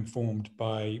completely uninformed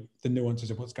by the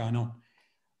nuances of what's going on.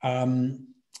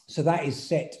 So that is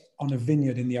set on a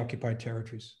vineyard in the occupied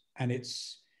territories. And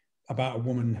it's about a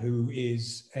woman who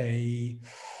is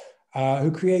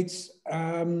who creates,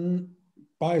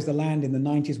 buys the land in the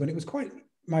 90s when it was quite,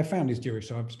 my family's Jewish,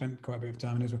 so I've spent quite a bit of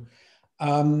time in Israel.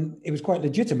 It was quite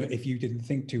legitimate, if you didn't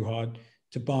think too hard,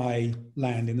 to buy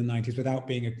land in the 90s without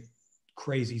being a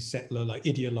crazy settler, like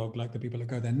ideologue, like the people that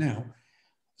go there now.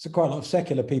 So quite a lot of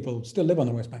secular people still live on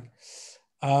the West Bank,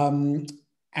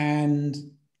 and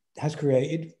has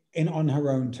created, on her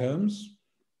own terms,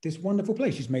 this wonderful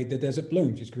place. She's made the desert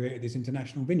bloom. She's created this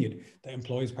international vineyard that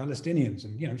employs Palestinians,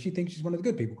 and she thinks she's one of the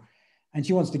good people. And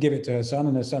she wants to give it to her son,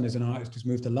 and her son is an artist who's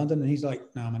moved to London, and he's like,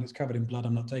 "No, man, it's covered in blood.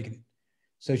 I'm not taking it."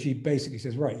 So she basically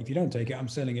says, "Right, if you don't take it, I'm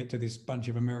selling it to this bunch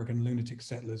of American lunatic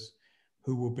settlers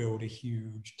who will build a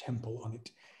huge temple on it."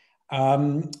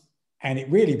 And it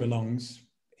really belongs,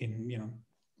 in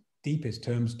deepest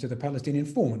terms, to the Palestinian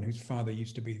foreman, whose father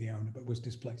used to be the owner but was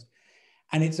displaced.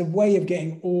 And it's a way of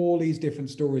getting all these different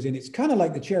stories in. It's kind of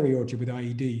like the cherry orchard with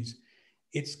IEDs.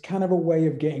 It's kind of a way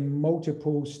of getting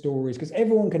multiple stories, because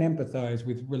everyone can empathize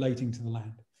with relating to the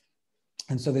land.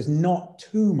 And so there's not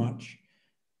too much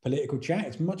political chat.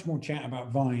 It's much more chat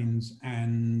about vines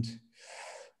and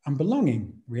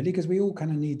belonging, really, because we all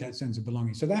kind of need that sense of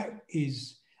belonging. So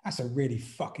that's a really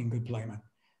fucking good play, man.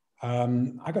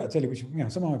 I got to tell you, which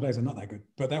some of my plays are not that good,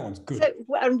 but that one's good. So,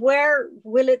 and where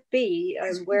will it be,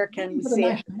 and where can we see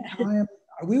it?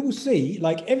 We will see.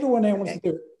 Like, everyone there wants to do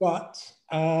it, but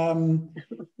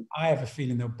I have a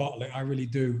feeling they'll bottle it. I really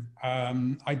do.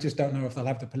 I just don't know if they'll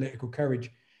have the political courage,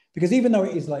 because even though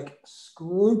it is like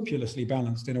scrupulously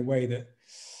balanced in a way that,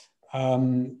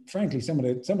 frankly, some of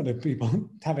the people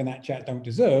having that chat don't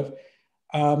deserve.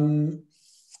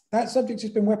 That subject's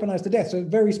just been weaponized to death. So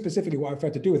very specifically what I've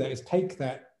tried to do with that is take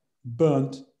that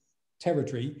burnt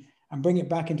territory and bring it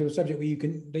back into a subject where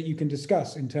you can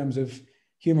discuss in terms of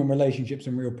human relationships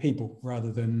and real people,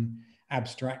 rather than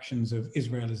abstractions of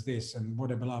Israel as this and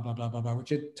whatever, blah, blah, blah, blah, blah,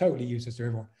 which are totally useless to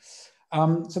everyone.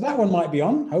 So that one might be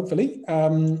on, hopefully.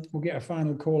 We'll get a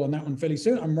final call on that one fairly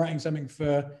soon. I'm writing something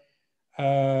for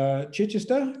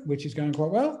Chichester, which is going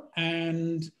quite well.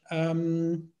 And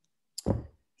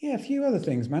yeah, a few other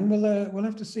things, man. We'll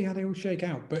have to see how they all shake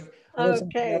out. But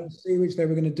okay, see which they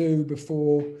were going to do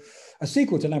before, a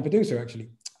sequel to Lampedusa, actually,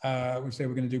 which they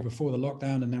were going to do before the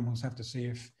lockdown, and then we'll have to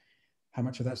see how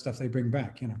much of that stuff they bring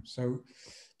back. So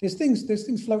there's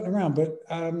things floating around, but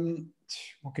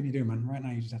what can you do, man? Right now,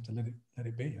 you just have to let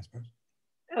it be, I suppose.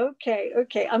 Okay.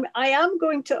 I am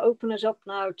going to open it up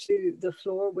now to the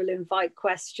floor. We'll invite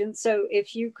questions. So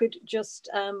if you could just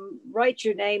write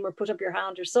your name or put up your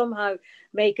hand or somehow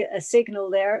make a signal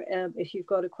there if you've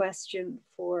got a question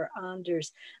for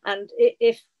Anders. And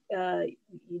if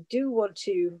you do want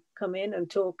to come in and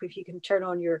talk, if you can turn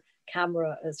on your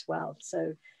camera as well.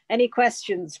 So any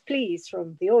questions, please,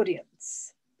 from the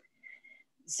audience?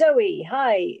 Zoe,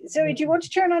 hi. Zoe, do you want to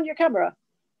turn on your camera?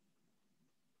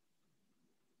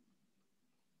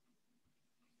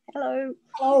 Hello.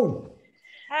 Hello.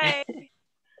 Hey.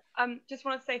 Just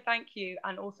want to say thank you,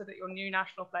 and also that your new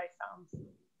national play sounds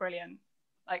brilliant,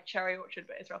 like Cherry Orchard,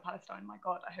 but Israel Palestine. My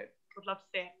God, would love to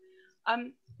see it.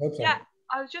 Yeah,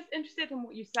 I was just interested in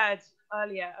what you said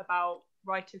earlier about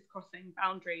writers crossing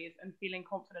boundaries and feeling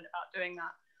confident about doing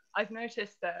that. I've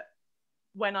noticed that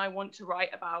when I want to write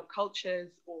about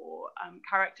cultures or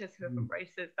characters who have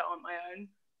races that aren't my own,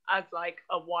 as like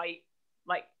a white,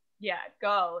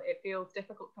 girl, it feels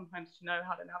difficult sometimes to know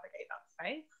how to navigate that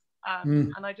space.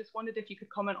 And I just wondered if you could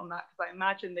comment on that, because I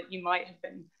imagine that you might have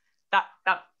been, that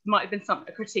might have been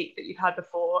a critique that you've had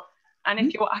before. And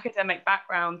if your academic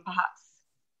background, perhaps,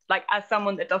 like as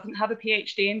someone that doesn't have a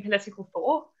PhD in political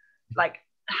thought, like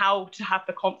how to have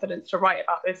the confidence to write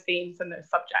about those themes and those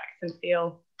subjects and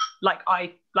feel like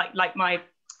my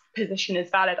position is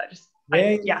valid.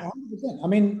 Yeah. 100%. I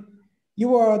mean,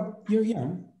 you're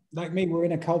like me, we're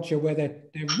in a culture where they're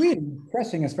really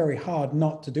pressing us very hard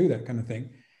not to do that kind of thing.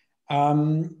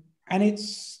 And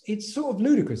it's sort of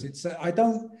ludicrous.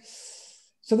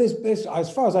 So there's,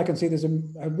 as far as I can see, there's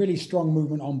a really strong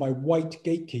movement on by white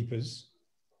gatekeepers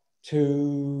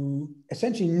to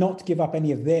essentially not give up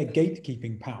any of their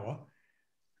gatekeeping power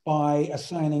by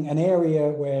assigning an area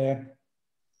where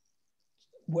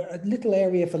a little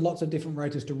area for lots of different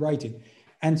writers to write in.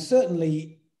 And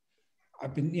certainly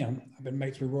I've been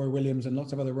mates with Roy Williams and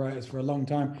lots of other writers for a long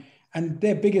time. And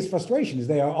their biggest frustration is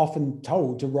they are often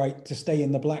told to stay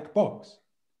in the black box.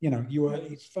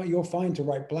 You're fine to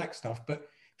write black stuff, but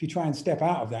if if you try and step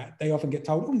out of that, they often get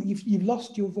told, oh, you've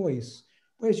lost your voice.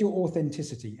 Where's your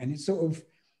authenticity? And it's sort of,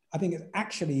 I think it's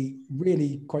actually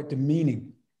really quite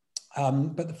demeaning.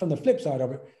 But from the flip side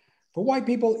of it, for white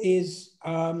people is,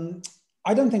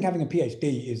 I don't think having a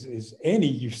PhD is any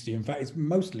use to you. In fact, it's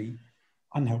mostly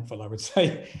unhelpful, I would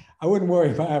say. I wouldn't worry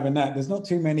about having that. There's not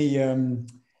too many, I'm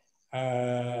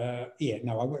not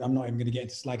even going to get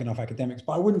into slagging off academics,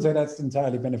 but I wouldn't say that's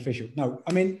entirely beneficial. No,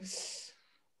 I mean,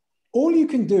 all you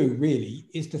can do really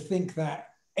is to think that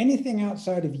anything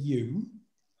outside of you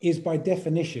is by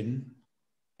definition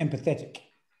empathetic.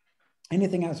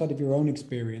 Anything outside of your own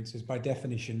experience is by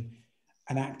definition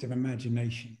an act of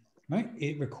imagination, right?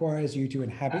 It requires you to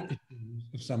inhabit the shoes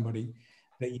of somebody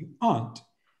that you aren't.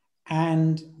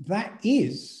 And that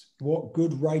is what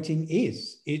good writing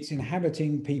is. It's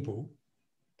inhabiting people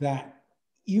that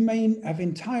you may have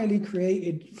entirely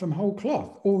created from whole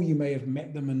cloth, or you may have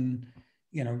met them and,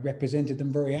 you know, represented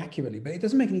them very accurately, but it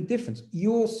doesn't make any difference.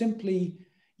 Your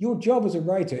job as a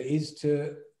writer is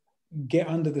to get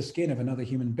under the skin of another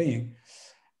human being.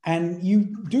 And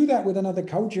you do that with another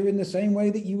culture in the same way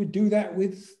that you would do that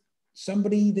with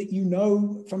somebody that you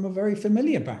know from a very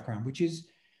familiar background, which is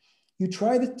you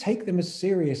try to take them as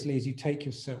seriously as you take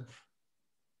yourself.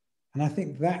 And I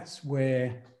think that's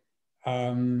where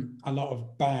a lot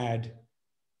of bad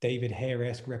David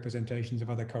Hare-esque representations of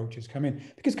other cultures come in,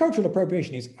 because cultural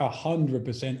appropriation is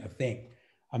 100% a thing.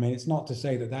 I mean, it's not to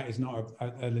say that that is not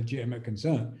a legitimate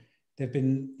concern. There've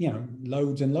been, you know,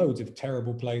 loads and loads of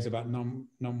terrible plays about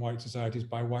non-white societies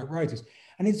by white writers.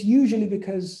 And it's usually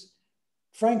because,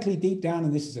 frankly, deep down,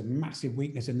 and this is a massive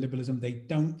weakness in liberalism, they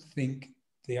don't think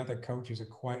the other cultures are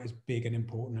quite as big and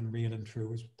important and real and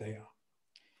true as they are.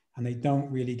 And they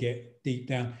don't really get deep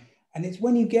down. And it's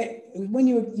when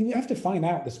you have to find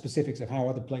out the specifics of how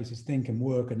other places think and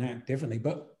work and act differently,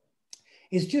 but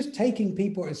it's just taking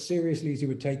people as seriously as you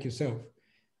would take yourself.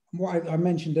 What I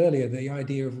mentioned earlier, the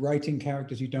idea of writing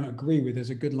characters you don't agree with.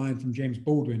 There's a good line from James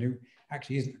Baldwin, who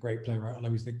actually isn't a great playwright,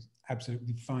 although he's the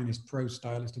absolutely finest prose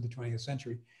stylist of the 20th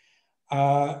century,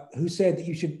 who said that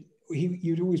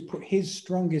you'd always put his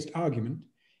strongest argument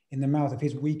in the mouth of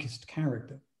his weakest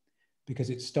character, because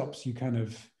it stops you kind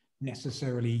of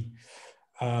necessarily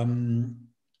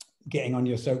getting on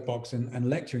your soapbox and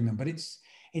lecturing them. But it's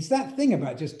that thing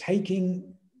about just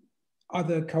taking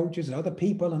other cultures, other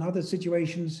people and other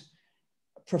situations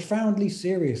profoundly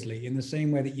seriously in the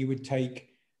same way that you would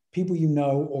take people you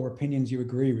know or opinions you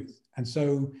agree with. And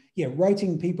so, yeah,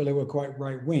 writing people who are quite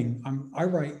right-wing, I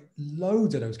write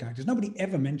loads of those characters. Nobody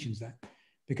ever mentions that,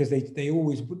 because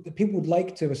people would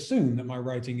like to assume that my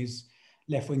writing is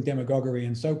left-wing demagoguery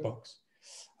and soapbox,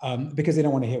 because they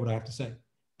don't want to hear what I have to say.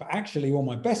 But actually, all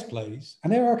my best plays,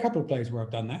 and there are a couple of plays where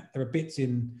I've done that. There are bits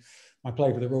in my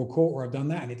play for the Royal Court where I've done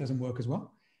that and it doesn't work as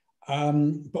well.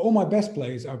 But all my best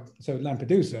plays are, so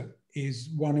Lampedusa is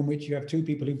one in which you have two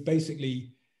people who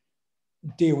basically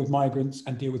deal with migrants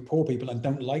and deal with poor people and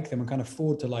don't like them and can't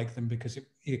afford to like them because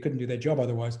you couldn't do their job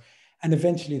otherwise. And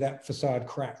eventually that facade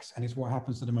cracks, and it's what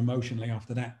happens to them emotionally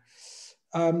after that.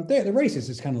 The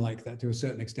Racist is kind of like that to a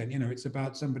certain extent. You know, it's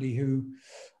about somebody who,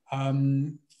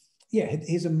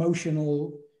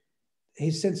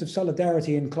 his sense of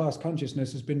solidarity and class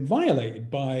consciousness has been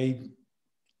violated by,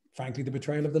 frankly, the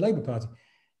betrayal of the Labour Party.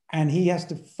 And he has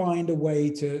to find a way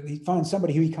he finds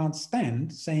somebody who he can't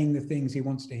stand saying the things he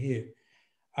wants to hear.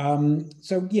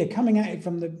 So yeah, coming at it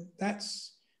from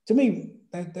that's, to me,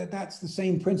 that's the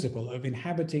same principle of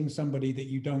inhabiting somebody that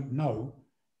you don't know,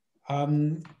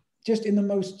 just in the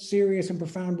most serious and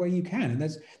profound way you can. And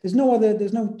there's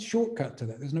no shortcut to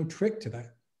that. There's no trick to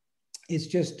that. It's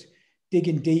just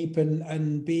digging deep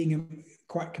and being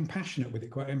quite compassionate with it,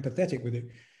 quite empathetic with it,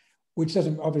 which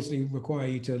doesn't obviously require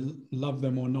you to love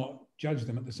them or not judge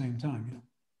them at the same time. You know?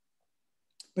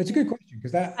 But it's a good question,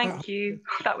 because Thank you.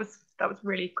 That was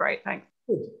really great. Thanks.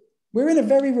 Good. We're in a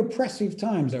very repressive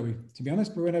time, Zoe, to be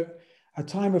honest. We're in a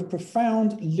time of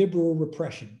profound liberal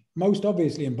repression, most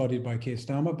obviously embodied by Keir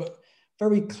Starmer, but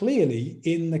very clearly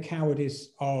in the cowardice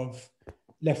of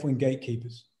left-wing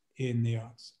gatekeepers in the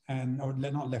arts, or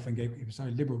not left-wing gatekeepers,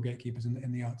 sorry, liberal gatekeepers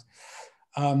in the arts,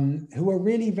 who are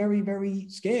really very, very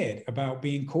scared about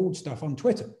being called stuff on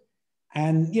Twitter.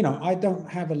 And, you know, I don't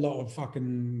have a lot of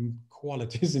fucking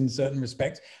qualities in certain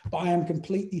respects, but I am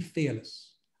completely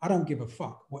fearless. I don't give a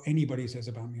fuck what anybody says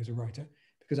about me as a writer,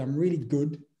 because I'm really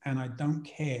good and I don't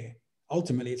care.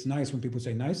 Ultimately, it's nice when people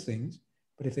say nice things,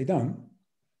 but if they don't,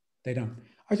 they don't.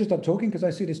 I should stop talking because I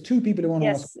see there's two people who want to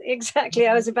ask. Yes, exactly.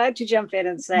 I was about to jump in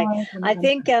and say, I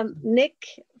think Nick,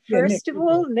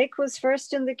 Nick was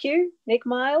first in the queue. Nick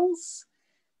Miles,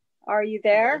 are you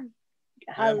there?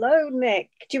 Hello, Nick.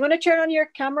 Do you want to turn on your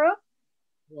camera?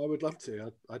 Well, I would love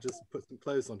to. I just put some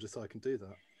clothes on just so I can do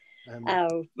that.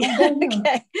 Oh,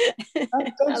 okay.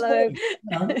 Hello.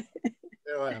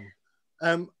 Here I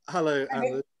am. Hello,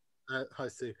 Anders. Hi,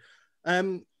 Sue.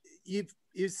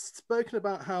 You've spoken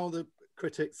about how the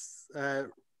critics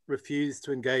refuse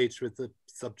to engage with the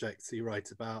subjects you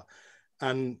write about,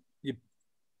 and you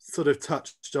sort of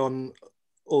touched on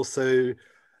also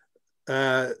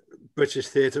British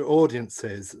theatre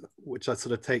audiences, which I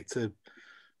sort of take to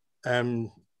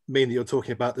mean that you're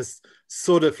talking about this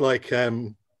sort of like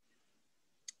the,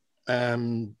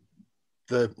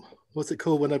 what's it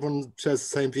called when everyone shares the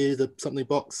same view, the something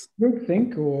box?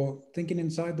 Groupthink, or thinking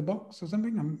inside the box or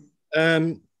something.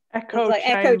 Echo like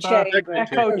chamber.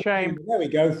 echo chamber. There we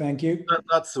go, thank you.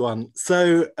 That's the one.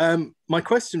 So my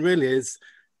question really is,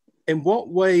 in what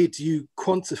way do you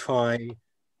quantify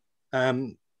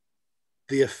the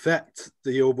effect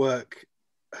that your work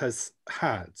has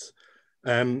had?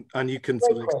 And you can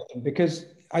Great question, because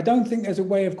I don't think there's a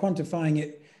way of quantifying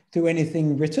it through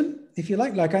anything written, if you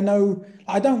like. Like, I know,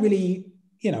 I don't really,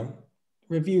 you know,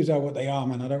 reviews are what they are,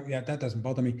 man. That doesn't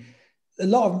bother me. A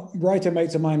lot of writer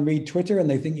mates of mine read Twitter and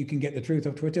they think you can get the truth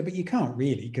of Twitter, but you can't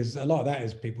really, because a lot of that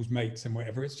is people's mates and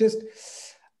whatever. It's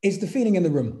the feeling in the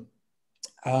room.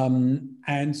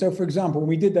 And so, for example, when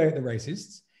we did that at the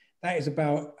Racists, that is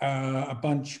about a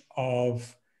bunch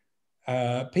of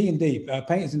P&D,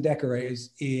 painters and decorators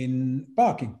in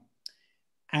Barking.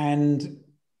 And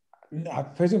I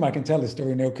presume I can tell this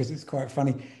story, Neil, because it's quite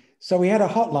funny. So we had a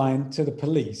hotline to the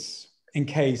police in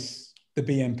case the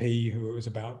BNP, who it was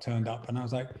about, turned up. And I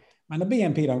was like, man, the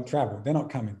BNP don't travel. They're not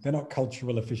coming. They're not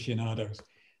cultural aficionados.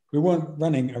 We weren't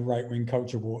running a right-wing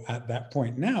culture war at that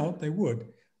point. Now they would.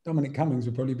 Dominic Cummings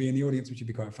would probably be in the audience, which would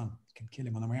be quite fun. You can kill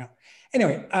him on the way out.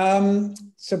 Anyway,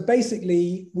 so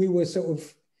basically we were sort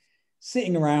of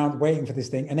sitting around waiting for this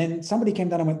thing. And then somebody came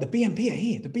down and went, the BNP are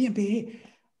here, the BNP are here.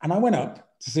 And I went up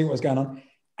to see what was going on.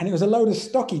 And it was a load of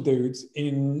stocky dudes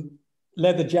in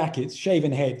leather jackets,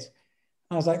 shaven heads.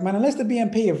 I was like, man, unless the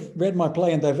BNP have read my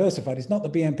play and diversified, it's not the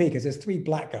BNP, because there's 3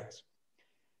 black guys.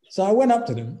 So I went up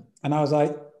to them and I was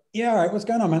like, yeah, all right, what's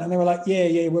going on, man? And they were like,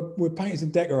 yeah, we're painters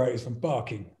and decorators from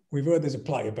Barking. We've heard there's a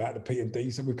play about the P&D,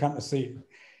 so we've come to see it.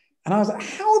 And I was like,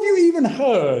 how have you even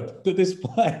heard that this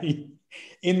play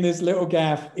in this little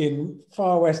gaff in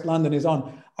far west London is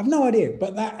on? I've no idea,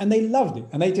 but that, and they loved it.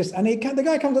 And the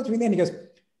guy comes up to me then, he goes,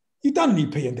 you done any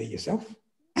P&D yourself?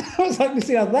 I was like, you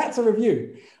see, now that's a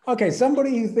review. Okay,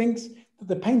 somebody who thinks that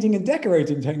the painting and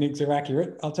decorating techniques are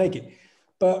accurate, I'll take it.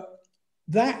 But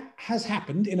that has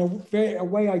happened in a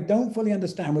way I don't fully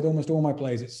understand with almost all my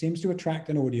plays. It seems to attract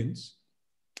an audience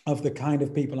of the kind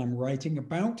of people I'm writing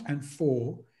about and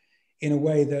for, in a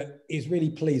way that is really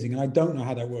pleasing. And I don't know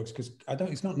how that works, because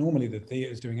it's not normally the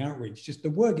theatre's doing outreach, just the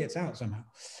word gets out somehow.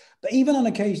 But even on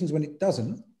occasions when it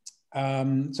doesn't,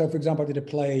 so for example, I did a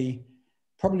play,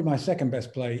 probably my second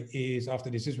best play is after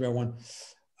this Israel one.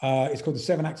 It's called The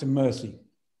 7 Acts of Mercy.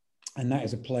 And that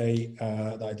is a play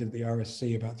that I did at the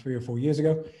RSC about 3 or 4 years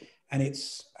ago. And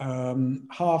it's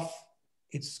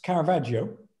it's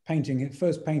Caravaggio painting,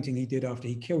 first painting he did after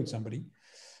he killed somebody.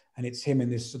 And it's him in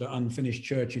this sort of unfinished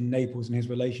church in Naples and his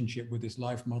relationship with this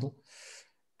life model.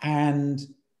 And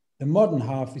the modern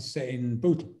half is set in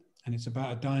Bootle. And it's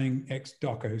about a dying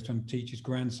ex-docker who's trying to teach his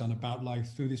grandson about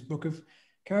life through this book of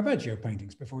Caravaggio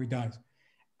paintings before he dies.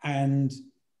 And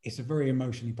it's a very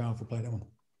emotionally powerful play, that one.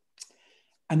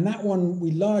 And that one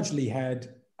we largely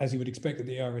had, as you would expect at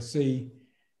the RSC,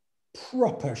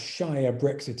 proper Shire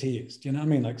Brexiteers. Do you know what I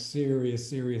mean? Like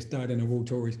serious dyed-in-the-wool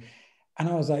Tories. And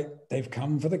I was like, they've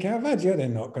come for the Caravaggio. They're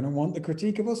not going to want the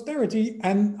critique of austerity.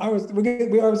 And I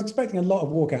was expecting a lot of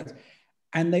walkouts.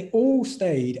 And they all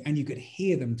stayed, and you could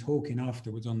hear them talking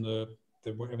afterwards on the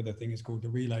whatever the thing is called, the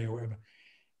relay or whatever.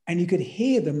 And you could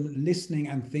hear them listening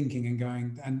and thinking and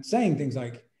going and saying things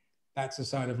like, that's a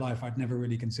side of life I'd never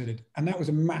really considered. And that was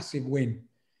a massive win,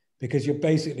 because you're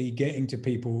basically getting to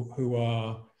people who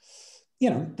are, you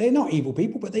know, they're not evil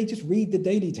people, but they just read the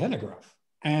Daily Telegraph.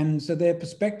 And so their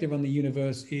perspective on the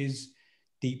universe is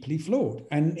deeply flawed.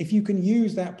 And if you can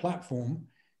use that platform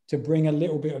to bring a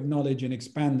little bit of knowledge and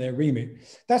expand their remit,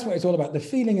 that's what it's all about. The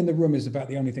feeling in the room is about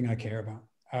the only thing I care about.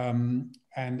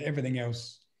 And everything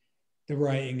else, the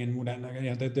writing and all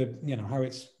that, you know, how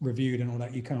it's reviewed and all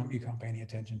that, you can't pay any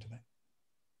attention to that.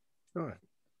 All right.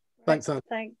 Thanks, Anne.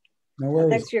 No worries.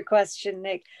 Thanks for your question,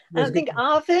 Nick. I think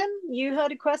Arvin, you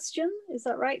had a question. Is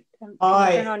that right?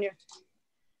 Hi. Turn on your...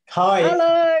 Hi.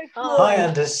 Hello. Hi,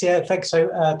 Anders. Yeah, thanks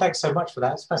so much for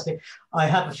that. It's fascinating. I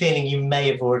have a feeling you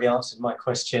may have already answered my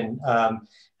question,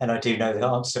 and I do know the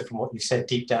answer from what you said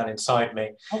deep down inside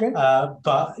me. Okay.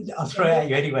 But I'll throw it at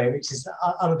you anyway, which is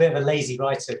I'm a bit of a lazy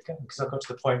writer because I've got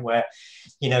to the point where,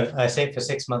 you know, I sit for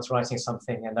 6 months writing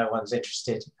something and no one's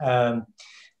interested.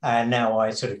 And now I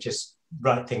sort of just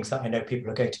write things that I know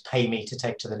people are going to pay me to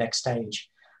take to the next stage,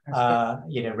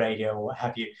 you know, radio or what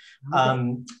have you.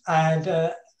 But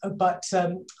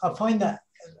I find that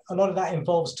a lot of that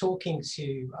involves talking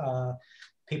to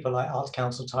people like Arts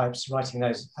Council types, writing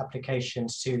those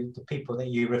applications to the people that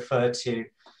you refer to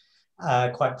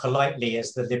quite politely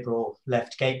as the liberal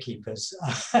left gatekeepers.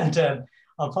 And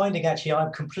I'm finding actually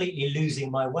I'm completely losing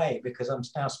my way because I'm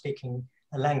now speaking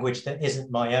a language that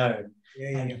isn't my own.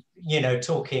 And, you know,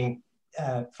 talking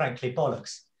frankly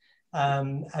bollocks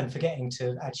and forgetting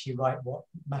to actually write what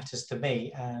matters to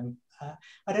me. I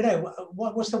don't know,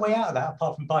 what's the way out of that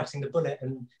apart from biting the bullet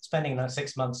and spending that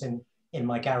 6 months in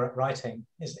my garret writing?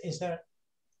 Is that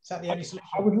the only solution?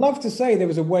 I would love to say there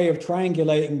was a way of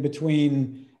triangulating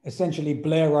between essentially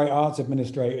Blairite arts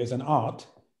administrators and art,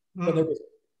 but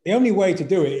the only way to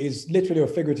do it is literally or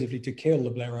figuratively to kill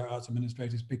the Blairite arts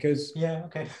administrators, because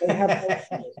they have no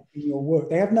interest in your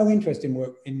work. They have no interest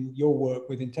in your work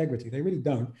with integrity. They really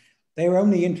don't. Their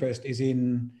only interest is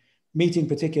in meeting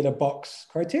particular box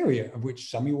criteria, of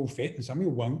which some you will fit and some you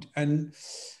won't. And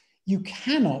you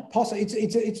cannot possibly,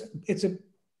 it's a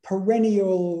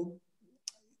perennial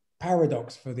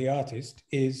paradox for the artist,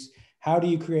 is how do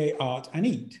you create art and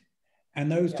eat?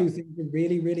 And those two things are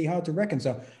really, really hard to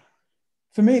reconcile.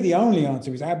 For me, the only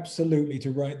answer is absolutely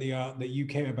to write the art that you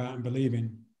care about and believe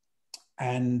in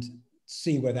and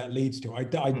see where that leads to.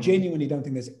 I genuinely don't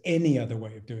think there's any other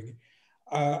way of doing it.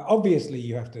 Obviously,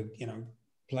 you have to, you know,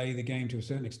 play the game to a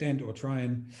certain extent or try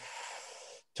and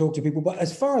talk to people. But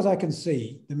as far as I can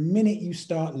see, the minute you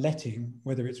start letting,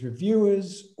 whether it's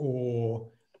reviewers or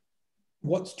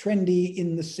what's trendy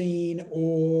in the scene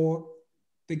or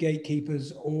the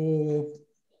gatekeepers or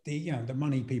the, you know, the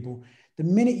money people, the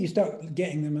minute you start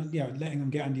getting them, you know, letting them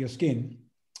get under your skin,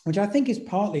 which I think is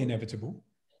partly inevitable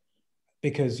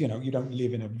because, you know, you don't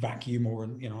live in a vacuum or,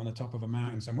 you know, on the top of a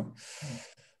mountain somewhere.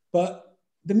 But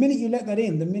the minute you let that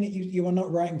in, the minute you are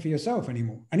not writing for yourself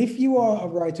anymore. And if you are a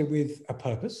writer with a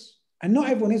purpose, and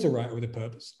not everyone is a writer with a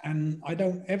purpose, and I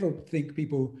don't ever think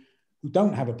people who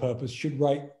don't have a purpose should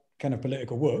write kind of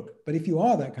political work, but if you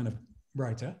are that kind of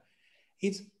writer,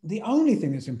 it's the only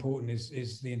thing that's important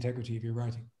is the integrity of your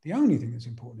writing. The only thing that's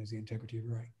important is the integrity of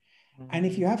your writing. And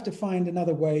if you have to find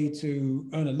another way to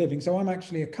earn a living, so I'm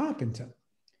actually a carpenter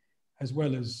as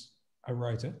well as a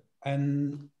writer,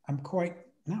 and I'm quite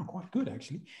good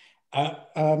actually,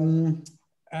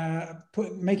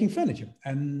 making furniture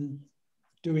and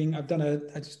doing, I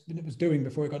was doing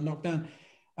before it got knocked down,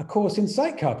 a course in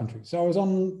site carpentry. So I was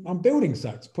on building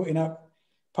sites, putting up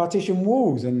partition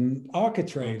walls and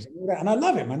architraves and all that. And I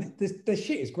love it, man. This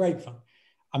shit is great fun.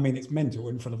 I mean, it's mental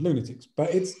and full of lunatics,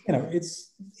 but it's, you know,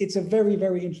 it's a very,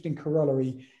 very interesting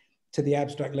corollary to the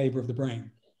abstract labor of the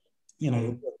brain. You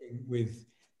know, working with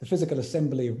the physical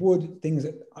assembly of wood, things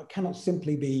that cannot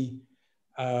simply be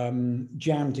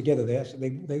jammed together there. So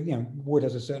they, you know, wood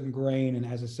has a certain grain and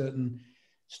has a certain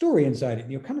story inside it.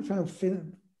 And you're kind of trying to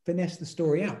finesse the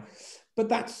story out. But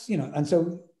that's, you know, and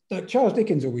so like Charles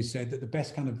Dickens always said that the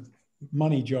best kind of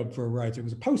money job for a writer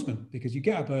was a postman, because you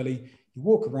get up early, you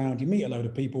walk around, you meet a load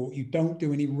of people, you don't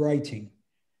do any writing.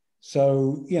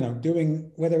 So, you know, doing,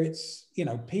 whether it's, you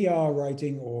know, PR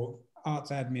writing or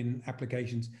arts admin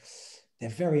applications, they're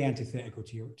very antithetical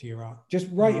to your art. Just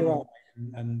write your art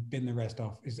and bin the rest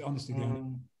off is honestly the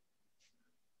only.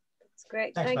 That's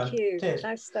great. Thanks, Thank man. you. Cheers.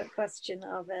 Thanks for that question,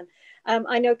 Alvin.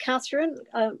 I know Catherine,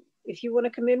 if you want to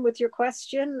come in with your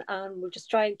question, we'll just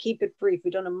try and keep it brief.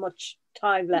 We don't have much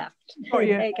time left. Got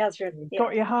you. Hey, Catherine.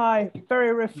 Got you high.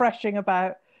 Very refreshing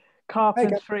about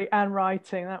carpentry and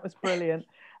writing. That was brilliant.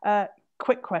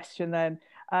 Quick question then.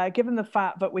 Given the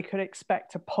fact that we could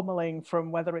expect a pummeling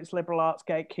from whether it's liberal arts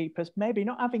gatekeepers, maybe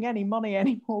not having any money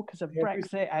anymore because of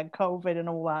Brexit and COVID and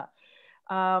all that,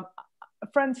 a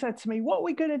friend said to me, what are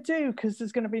we going to do? Because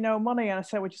there's going to be no money. And I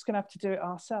said, we're just going to have to do it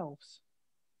ourselves.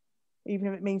 Even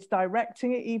if it means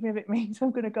directing it, even if it means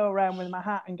I'm going to go around with my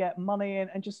hat and get money in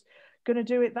and just going to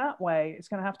do it that way. It's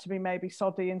going to have to be maybe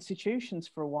sod the institutions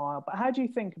for a while. But how do you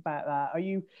think about that?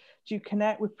 Do you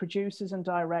connect with producers and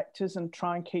directors and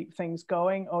try and keep things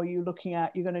going? Or are you looking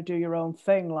at, you're going to do your own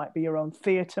thing, like be your own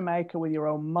theatre maker with your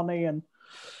own money? And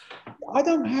I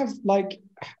don't have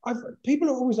people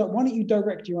are always like, why don't you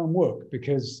direct your own work?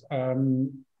 Because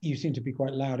you seem to be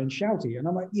quite loud and shouty. And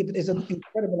I'm like, yeah, but there's an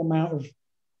incredible amount of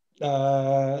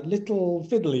little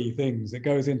fiddly things that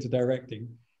goes into directing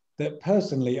that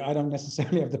personally I don't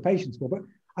necessarily have the patience for. But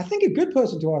I think a good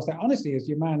person to ask that, honestly, is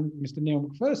your man, Mr. Neil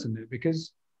McPherson, there,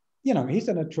 because, you know, he's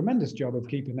done a tremendous job of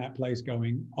keeping that place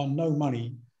going on no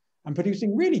money and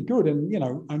producing really good and, you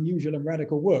know, unusual and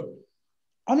radical work.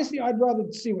 Honestly, I'd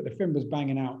rather see what the Finborough's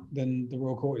banging out than the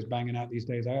Royal Court is banging out these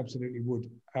days. I absolutely would.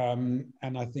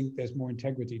 And I think there's more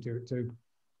integrity to it too.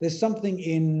 There's something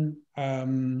in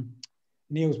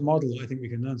Neil's model I think we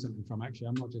can learn something from, actually.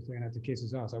 I'm not just saying that to kiss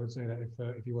his ass. I would say that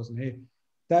if he wasn't here.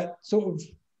 That sort of,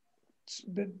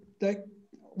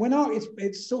 when art,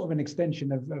 it's sort of an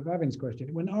extension of Avin's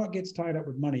question. When art gets tied up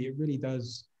with money, it really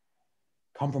does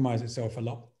compromise itself a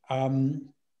lot.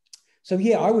 So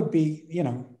yeah, I would be, you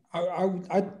know,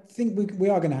 I think we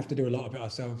are going to have to do a lot of it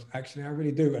ourselves, actually. I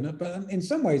really do. But in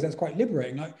some ways, that's quite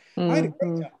liberating. Like, I had a great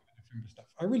time with the Finborough stuff.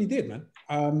 I really did,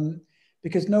 man.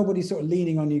 Because nobody's sort of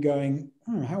leaning on you going,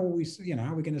 how are we, you know,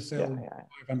 how are we going to sell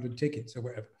 500 tickets or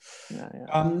whatever?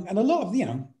 And a lot of, you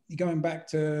know, going back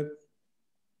to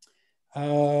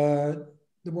the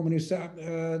woman who set up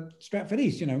Stratford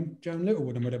East, you know, Joan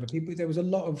Littlewood and whatever, people, there was a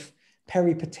lot of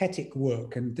peripatetic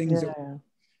work and things that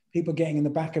people getting in the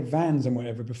back of vans and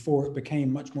whatever before it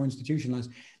became much more institutionalized.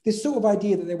 This sort of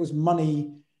idea that there was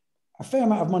money, a fair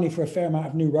amount of money for a fair amount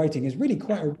of new writing is really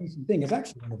quite a recent thing. It's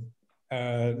actually one of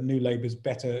New Labour's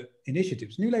better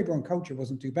initiatives. New Labour on culture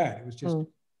wasn't too bad. It was just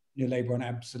New Labour on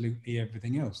absolutely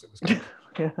everything else that was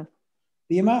good.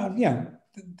 The amount of,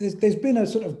 there's been a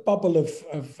sort of bubble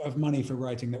of money for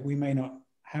writing that we may not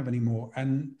have anymore.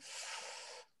 And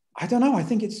I don't know, I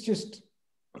think it's just,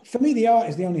 for me, the art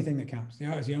is the only thing that counts. The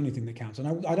art is the only thing that counts.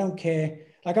 And I don't care.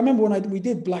 Like, I remember when we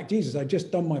did Black Jesus, I'd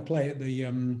just done my play at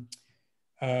the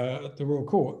Royal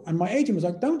Court. And my agent was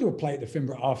like, don't do a play at the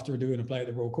Finborough after doing a play at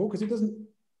the Royal Court, because it doesn't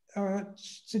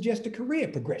suggest a career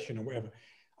progression or whatever.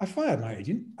 I fired my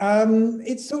agent.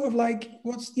 It's sort of like,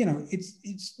 it's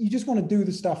you just want to do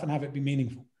the stuff and have it be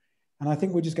meaningful. And I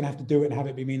think we're just going to have to do it and have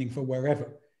it be meaningful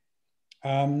wherever.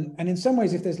 And in some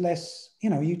ways, if there's less,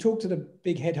 you talk to the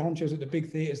big head honchos at the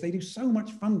big theatres, they do so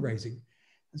much fundraising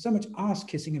and so much ass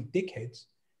kissing of dickheads.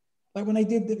 Like when they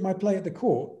did my play at the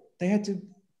Court, they had to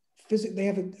visit, they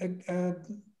have a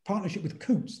partnership with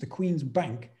Coots, the Queen's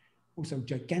Bank, also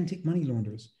gigantic money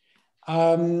launderers,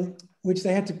 which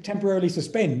they had to temporarily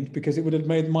suspend because it would have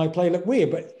made my play look weird.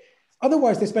 But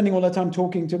otherwise, they're spending all their time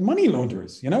talking to money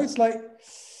launderers. It's like,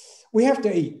 we have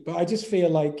to eat, but I just feel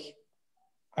like,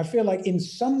 in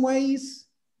some ways,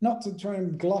 not to try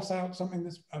and gloss out something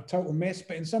that's a total mess,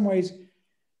 but in some ways,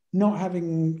 not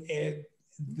having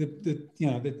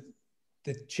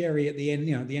the cherry at the end,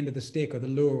 the end of the stick or the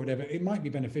lure or whatever, it might be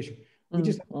beneficial. We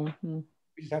just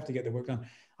have to get the work done.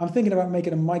 I'm thinking about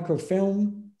making a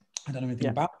microfilm. I don't know anything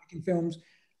about making films,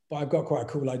 but I've got quite a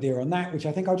cool idea on that, which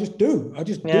I think I'll just do. I'll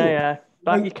just do it. Yeah,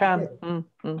 that you can.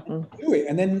 Do it.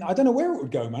 And then I don't know where it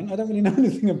would go, man. I don't really know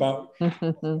anything about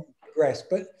progress,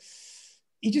 but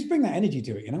you just bring that energy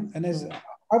to it, And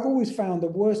I've always found the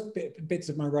worst bits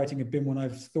of my writing have been when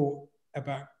I've thought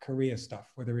about career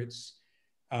stuff, whether it's,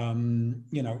 trying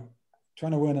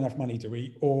to earn enough money to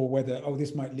eat, or whether,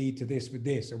 this might lead to this with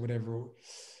this or whatever.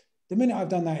 The minute I've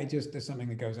done that, there's something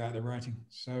that goes out of the writing.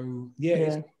 So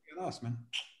it's us, man,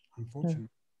 unfortunately.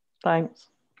 Thanks.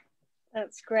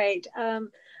 That's great.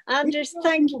 Anders,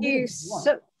 thank you.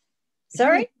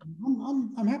 Sorry?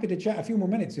 I'm happy to chat a few more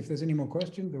minutes if there's any more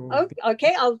questions.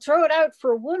 Okay, I'll throw it out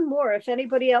for one more. If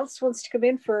anybody else wants to come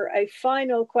in for a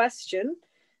final question,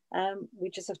 we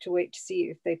just have to wait to see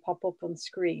if they pop up on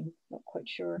screen. Not quite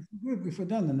sure. If we're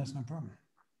done, then that's no problem.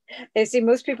 I see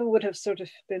most people would have sort of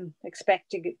been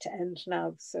expecting it to end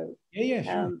now. So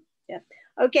sure.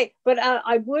 Okay, but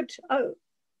I would.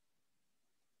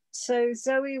 So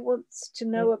Zoe wants to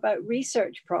know about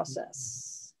research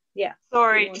process. Yeah.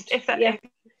 Sorry.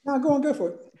 No, go for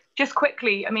it. Just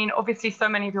quickly, obviously so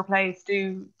many of your plays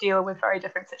do deal with very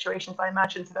different situations, I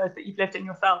imagine, to those that you've lived in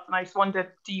yourself. And I just wondered,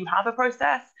 do you have a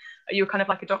process? Are you kind of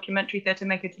like a documentary theatre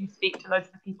maker? Do you speak to loads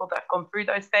of the people that have gone through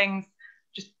those things?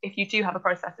 Just if you do have a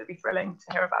process, it'd be thrilling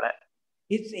to hear about it.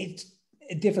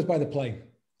 It differs by the play.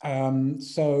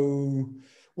 So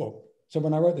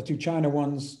when I wrote the two China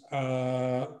ones,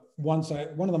 one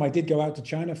of them I did go out to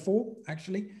China for,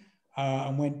 actually,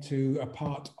 and went to a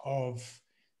part of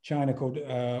China called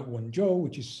Wenzhou,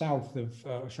 which is south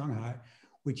of Shanghai,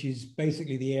 which is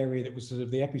basically the area that was sort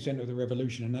of the epicenter of the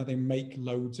revolution. And now they make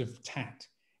loads of tat.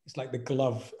 It's like the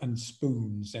glove and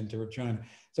spoon center of China.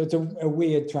 So it's a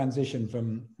weird transition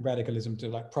from radicalism to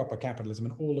like proper capitalism,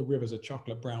 and all the rivers are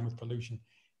chocolate brown with pollution,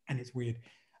 and it's weird.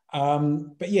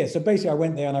 But yeah, so basically I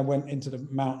went there and I went into the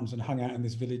mountains and hung out in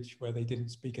this village where they didn't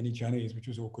speak any Chinese, which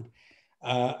was awkward.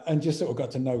 and just sort of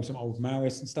got to know some old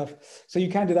Maoists and stuff. So you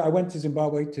can do that. I went to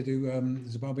Zimbabwe to do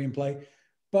the Zimbabwean play.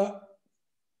 But,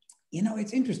 you know,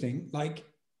 it's interesting, like,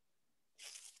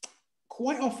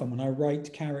 quite often when I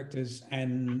write characters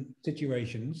and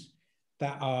situations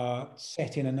that are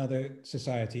set in another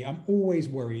society, I'm always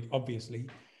worried, obviously,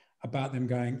 about them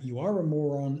going, you are a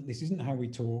moron, this isn't how we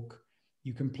talk,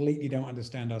 you completely don't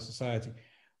understand our society.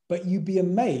 But you'd be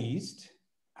amazed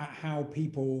at how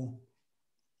people,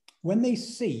 when they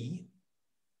see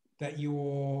that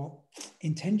your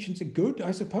intentions are good,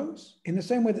 I suppose, in the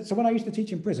same way that, so when I used to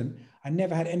teach in prison, I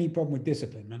never had any problem with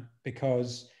discipline, man,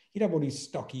 because you'd have all these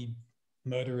stocky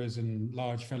murderers and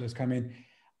large fellas come in,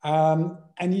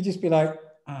 and you just be like,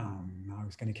 oh no,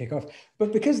 it's going to kick off.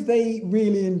 But because they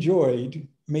really enjoyed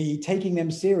me taking them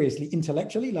seriously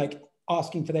intellectually, like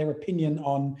asking for their opinion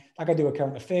on, like I do a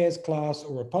current affairs class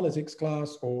or a politics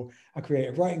class or a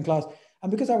creative writing class, and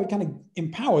because I would kind of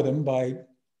empower them by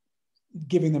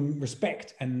giving them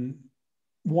respect and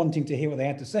wanting to hear what they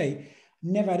had to say,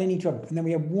 never had any trouble. And then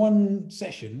we had one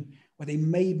session where they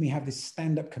made me have this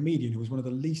stand-up comedian who was one of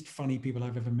the least funny people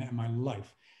I've ever met in my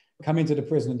life come into the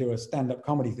prison and do a stand-up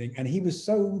comedy thing. And he was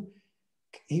so,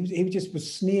 he just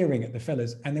was sneering at the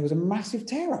fellas, and there was a massive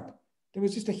tear-up. There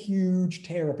was just a huge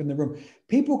tear-up in the room.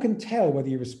 People can tell whether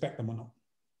you respect them or not.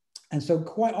 And so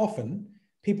quite often,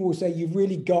 people will say, you've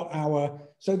really got our,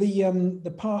 so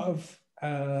the part of,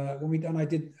 when I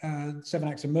did 7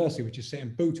 Acts of Mercy, which is set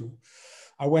in Bootle,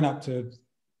 I went up to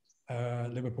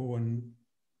Liverpool and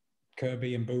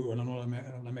Kirby and Bootle and all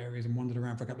them areas and wandered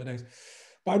around for a couple of days.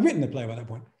 But I'd written the play by that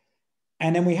point.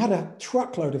 And then we had a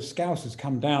truckload of Scousers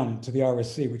come down to the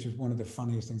RSC, which was one of the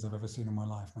funniest things I've ever seen in my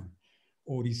life, man.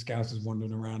 All these Scousers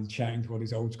wandering around chatting to all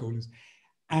these old schoolers.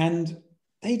 And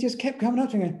they just kept coming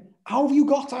up to me going, how have you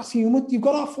got that humour? You've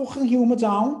got our fucking humour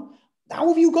down. How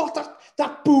have you got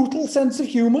that brutal sense of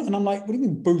humour? And I'm like, what do you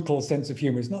mean brutal sense of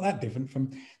humour? It's not that different from,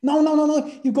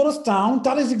 no. You've got us down.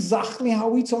 That is exactly how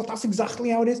we talk. That's exactly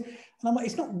how it is. And I'm like,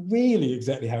 it's not really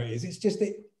exactly how it is. It's just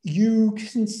that you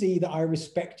can see that I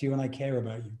respect you and I care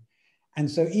about you. And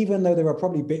so even though there are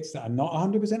probably bits that are not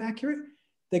 100% accurate,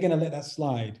 they're going to let that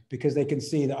slide because they can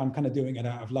see that I'm kind of doing it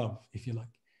out of love, if you like.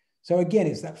 So again,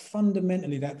 it's that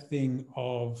fundamentally that thing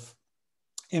of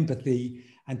empathy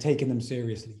and taking them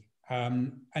seriously.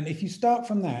 And if you start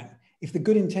from that, if the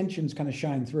good intentions kind of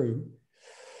shine through,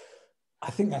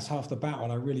 I think that's half the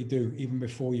battle. I really do, even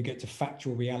before you get to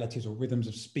factual realities or rhythms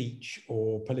of speech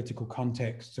or political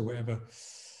contexts or whatever.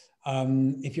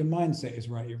 If your mindset is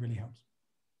right, it really helps.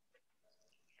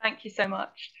 Thank you so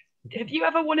much. Have you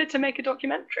ever wanted to make a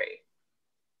documentary?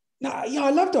 No, yeah,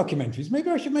 I love documentaries. Maybe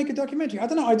I should make a documentary. I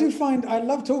don't know. I do find I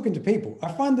love talking to people.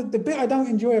 I find that the bit I don't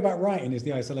enjoy about writing is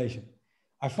the isolation.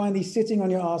 I find the sitting on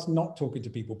your ass, not talking to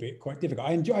people bit quite difficult.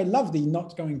 I love the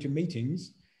not going to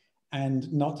meetings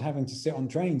and not having to sit on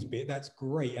trains bit. That's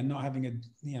great. And not having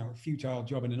a futile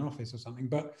job in an office or something.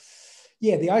 But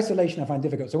yeah, the isolation I find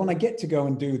difficult. So when I get to go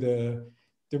and do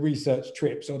the research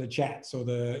trips or the chats or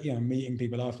the, meeting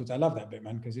people afterwards, I love that bit,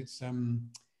 man, because it's,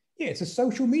 it's a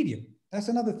social medium. That's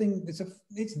another thing.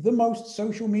 It's the most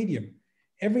social medium.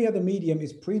 Every other medium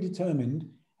is predetermined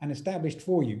and established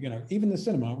for you. Even the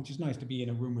cinema, which is nice to be in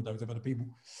a room with loads of other people.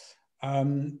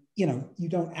 You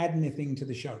don't add anything to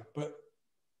the show. But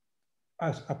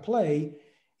a play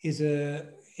is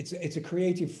it's a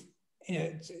creative.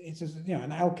 It's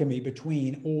an alchemy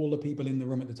between all the people in the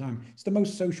room at the time. It's the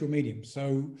most social medium.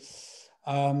 So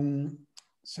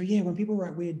yeah, when people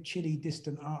write weird, chilly,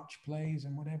 distant arch plays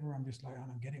and whatever, I'm just like, I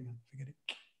don't get it, man. Forget it.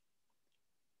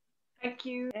 Thank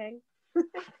you.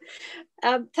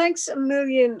 Thanks a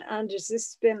million, Anders. This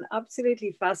has been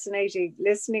absolutely fascinating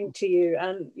listening to you.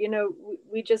 And,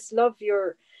 we just love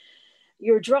your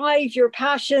drive, your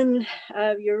passion,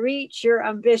 your reach, your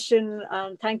ambition.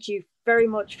 And thank you very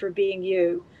much for being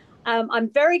you. I'm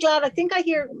very glad. I think I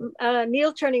hear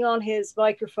Neil turning on his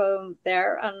microphone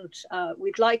there, and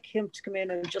we'd like him to come in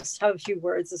and just have a few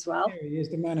words as well. There he is,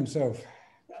 the man himself.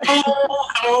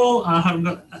 Hello. Am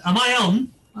I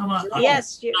on?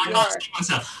 Yes, you are.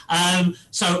 Myself.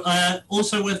 So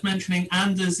also worth mentioning,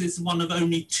 Anders is one of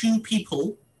only 2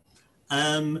 people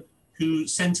who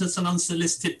sent us an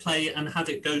unsolicited play and had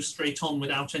it go straight on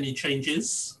without any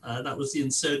changes. That was The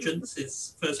Insurgents,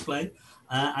 his first play.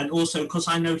 And also, because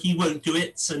I know he won't do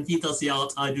it, and he does the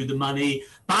art, I do the money.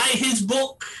 Buy his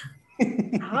book!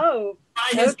 Oh,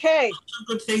 okay.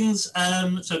 Good things.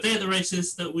 So They're the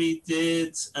Racists that we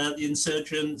did, The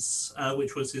Insurgents,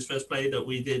 which was his first play that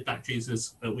we did, Black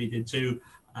Jesus that we did too.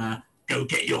 Go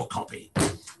get your copy.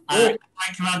 Thank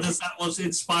you, Anders. That was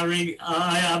inspiring.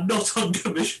 I am not on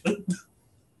commission.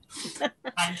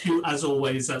 Thank you, as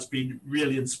always. That's been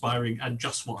really inspiring and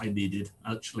just what I needed,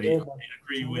 actually. I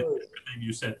agree with everything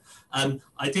you said.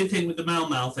 I did think with the Mau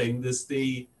Mau thing, there's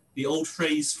the old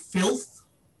phrase, filth,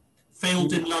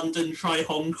 failed in London, try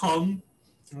Hong Kong.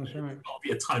 That's right. That'll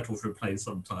be a title for a play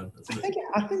sometime.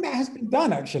 I think that has been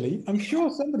done, actually. I'm sure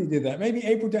somebody did that. Maybe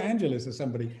April De Angelis or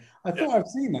somebody. I thought I've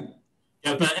seen that.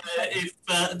 Yeah, but if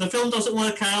the film doesn't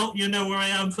work out, you know where I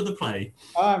am for the play.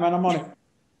 All right, man, I'm on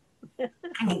it.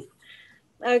 Cool.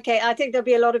 Okay, I think there'll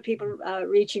be a lot of people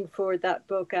reaching for that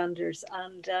book, Anders,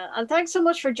 and thanks so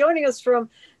much for joining us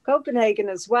from Copenhagen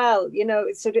as well. You know,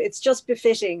 it's just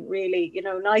befitting, really. You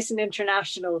know, nice and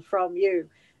international from you.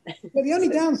 Well, the only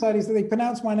downside is that they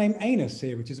pronounce my name Anus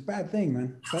here, which is a bad thing,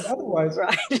 man. But otherwise,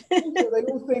 right. They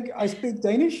all think I speak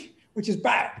Danish, which is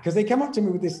bad because they come up to me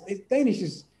with this. Danish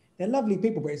is. They're lovely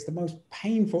people, but it's the most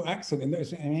painful accent. And they're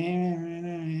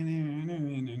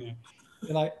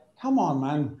like, come on,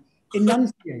 man,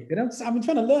 enunciate. They don't. I've been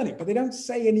trying to learn it, but they don't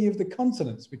say any of the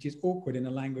consonants, which is awkward in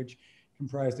a language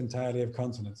comprised entirely of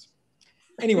consonants.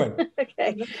 Anyway.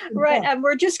 Okay, right. And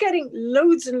we're just getting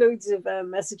loads and loads of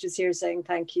messages here saying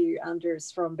thank you,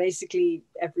 Anders, from basically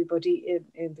everybody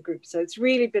in the group. So it's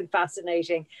really been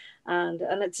fascinating. And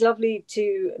it's lovely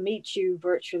to meet you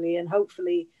virtually, and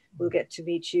hopefully we'll get to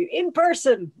meet you in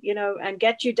person, you know, and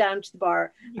get you down to the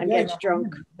bar and get you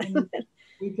drunk.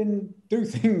 We can do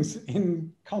things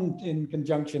in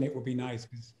conjunction. It would be nice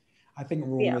because I think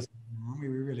we're all missing, aren't we?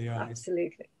 We really are.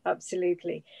 Absolutely,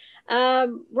 absolutely.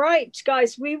 Right,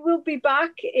 guys, we will be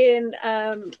back in.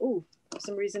 For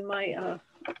some reason my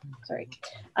sorry.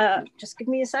 Just give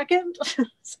me a second.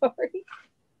 Sorry.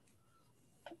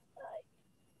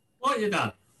 What have you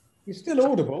done? You're still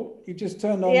audible. You just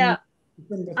turned on. Yeah.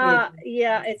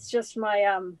 Yeah, it's just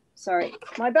my sorry,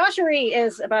 my battery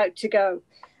is about to go.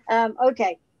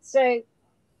 Okay, so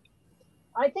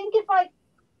I think if I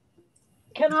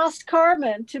can ask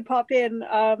Carmen to pop in.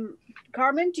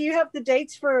 Carmen, do you have the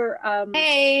dates for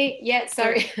hey, yeah,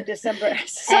 sorry, December?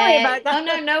 Sorry about that.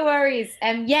 Oh no worries.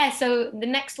 Yeah, so the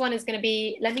next one is going to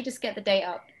be, let me just get the date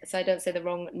up so I don't say the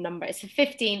wrong number. It's the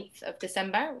 15th of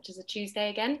December, which is a Tuesday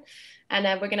again. And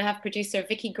we're going to have producer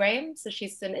Vicky Graham. So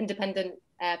she's an independent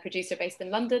producer based in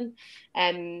London.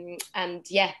 And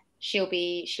yeah, she'll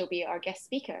be our guest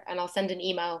speaker. And I'll send an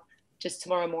email just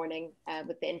tomorrow morning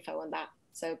with the info on that.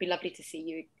 So it'd be lovely to see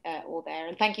you all there.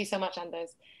 And thank you so much,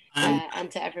 Anders, and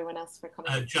to everyone else for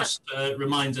coming. Just a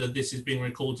reminder, this is being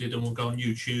recorded and will go on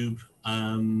YouTube.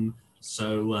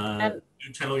 So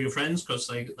do tell all your friends because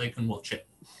they can watch it.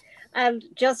 And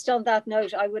just on that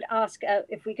note, I would ask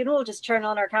if we can all just turn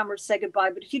on our cameras to say goodbye.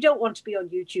 But if you don't want to be on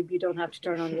YouTube, you don't have to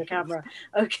turn on your camera.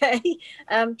 Okay.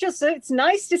 Just so it's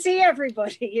nice to see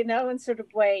everybody, you know, and sort of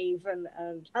wave and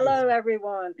hello,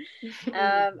 everyone.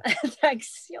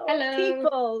 Thanks. Oh, hello.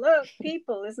 People. Look,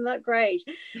 people. Isn't that great?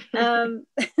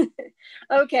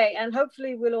 Okay. And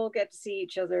hopefully we'll all get to see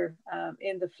each other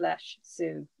in the flesh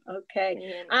soon. Okay.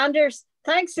 Yeah. Anders,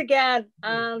 thanks again,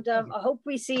 and I hope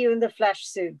we see you in the flesh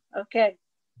soon. Okay.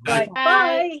 Bye.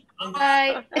 Bye.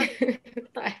 Bye.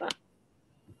 Bye.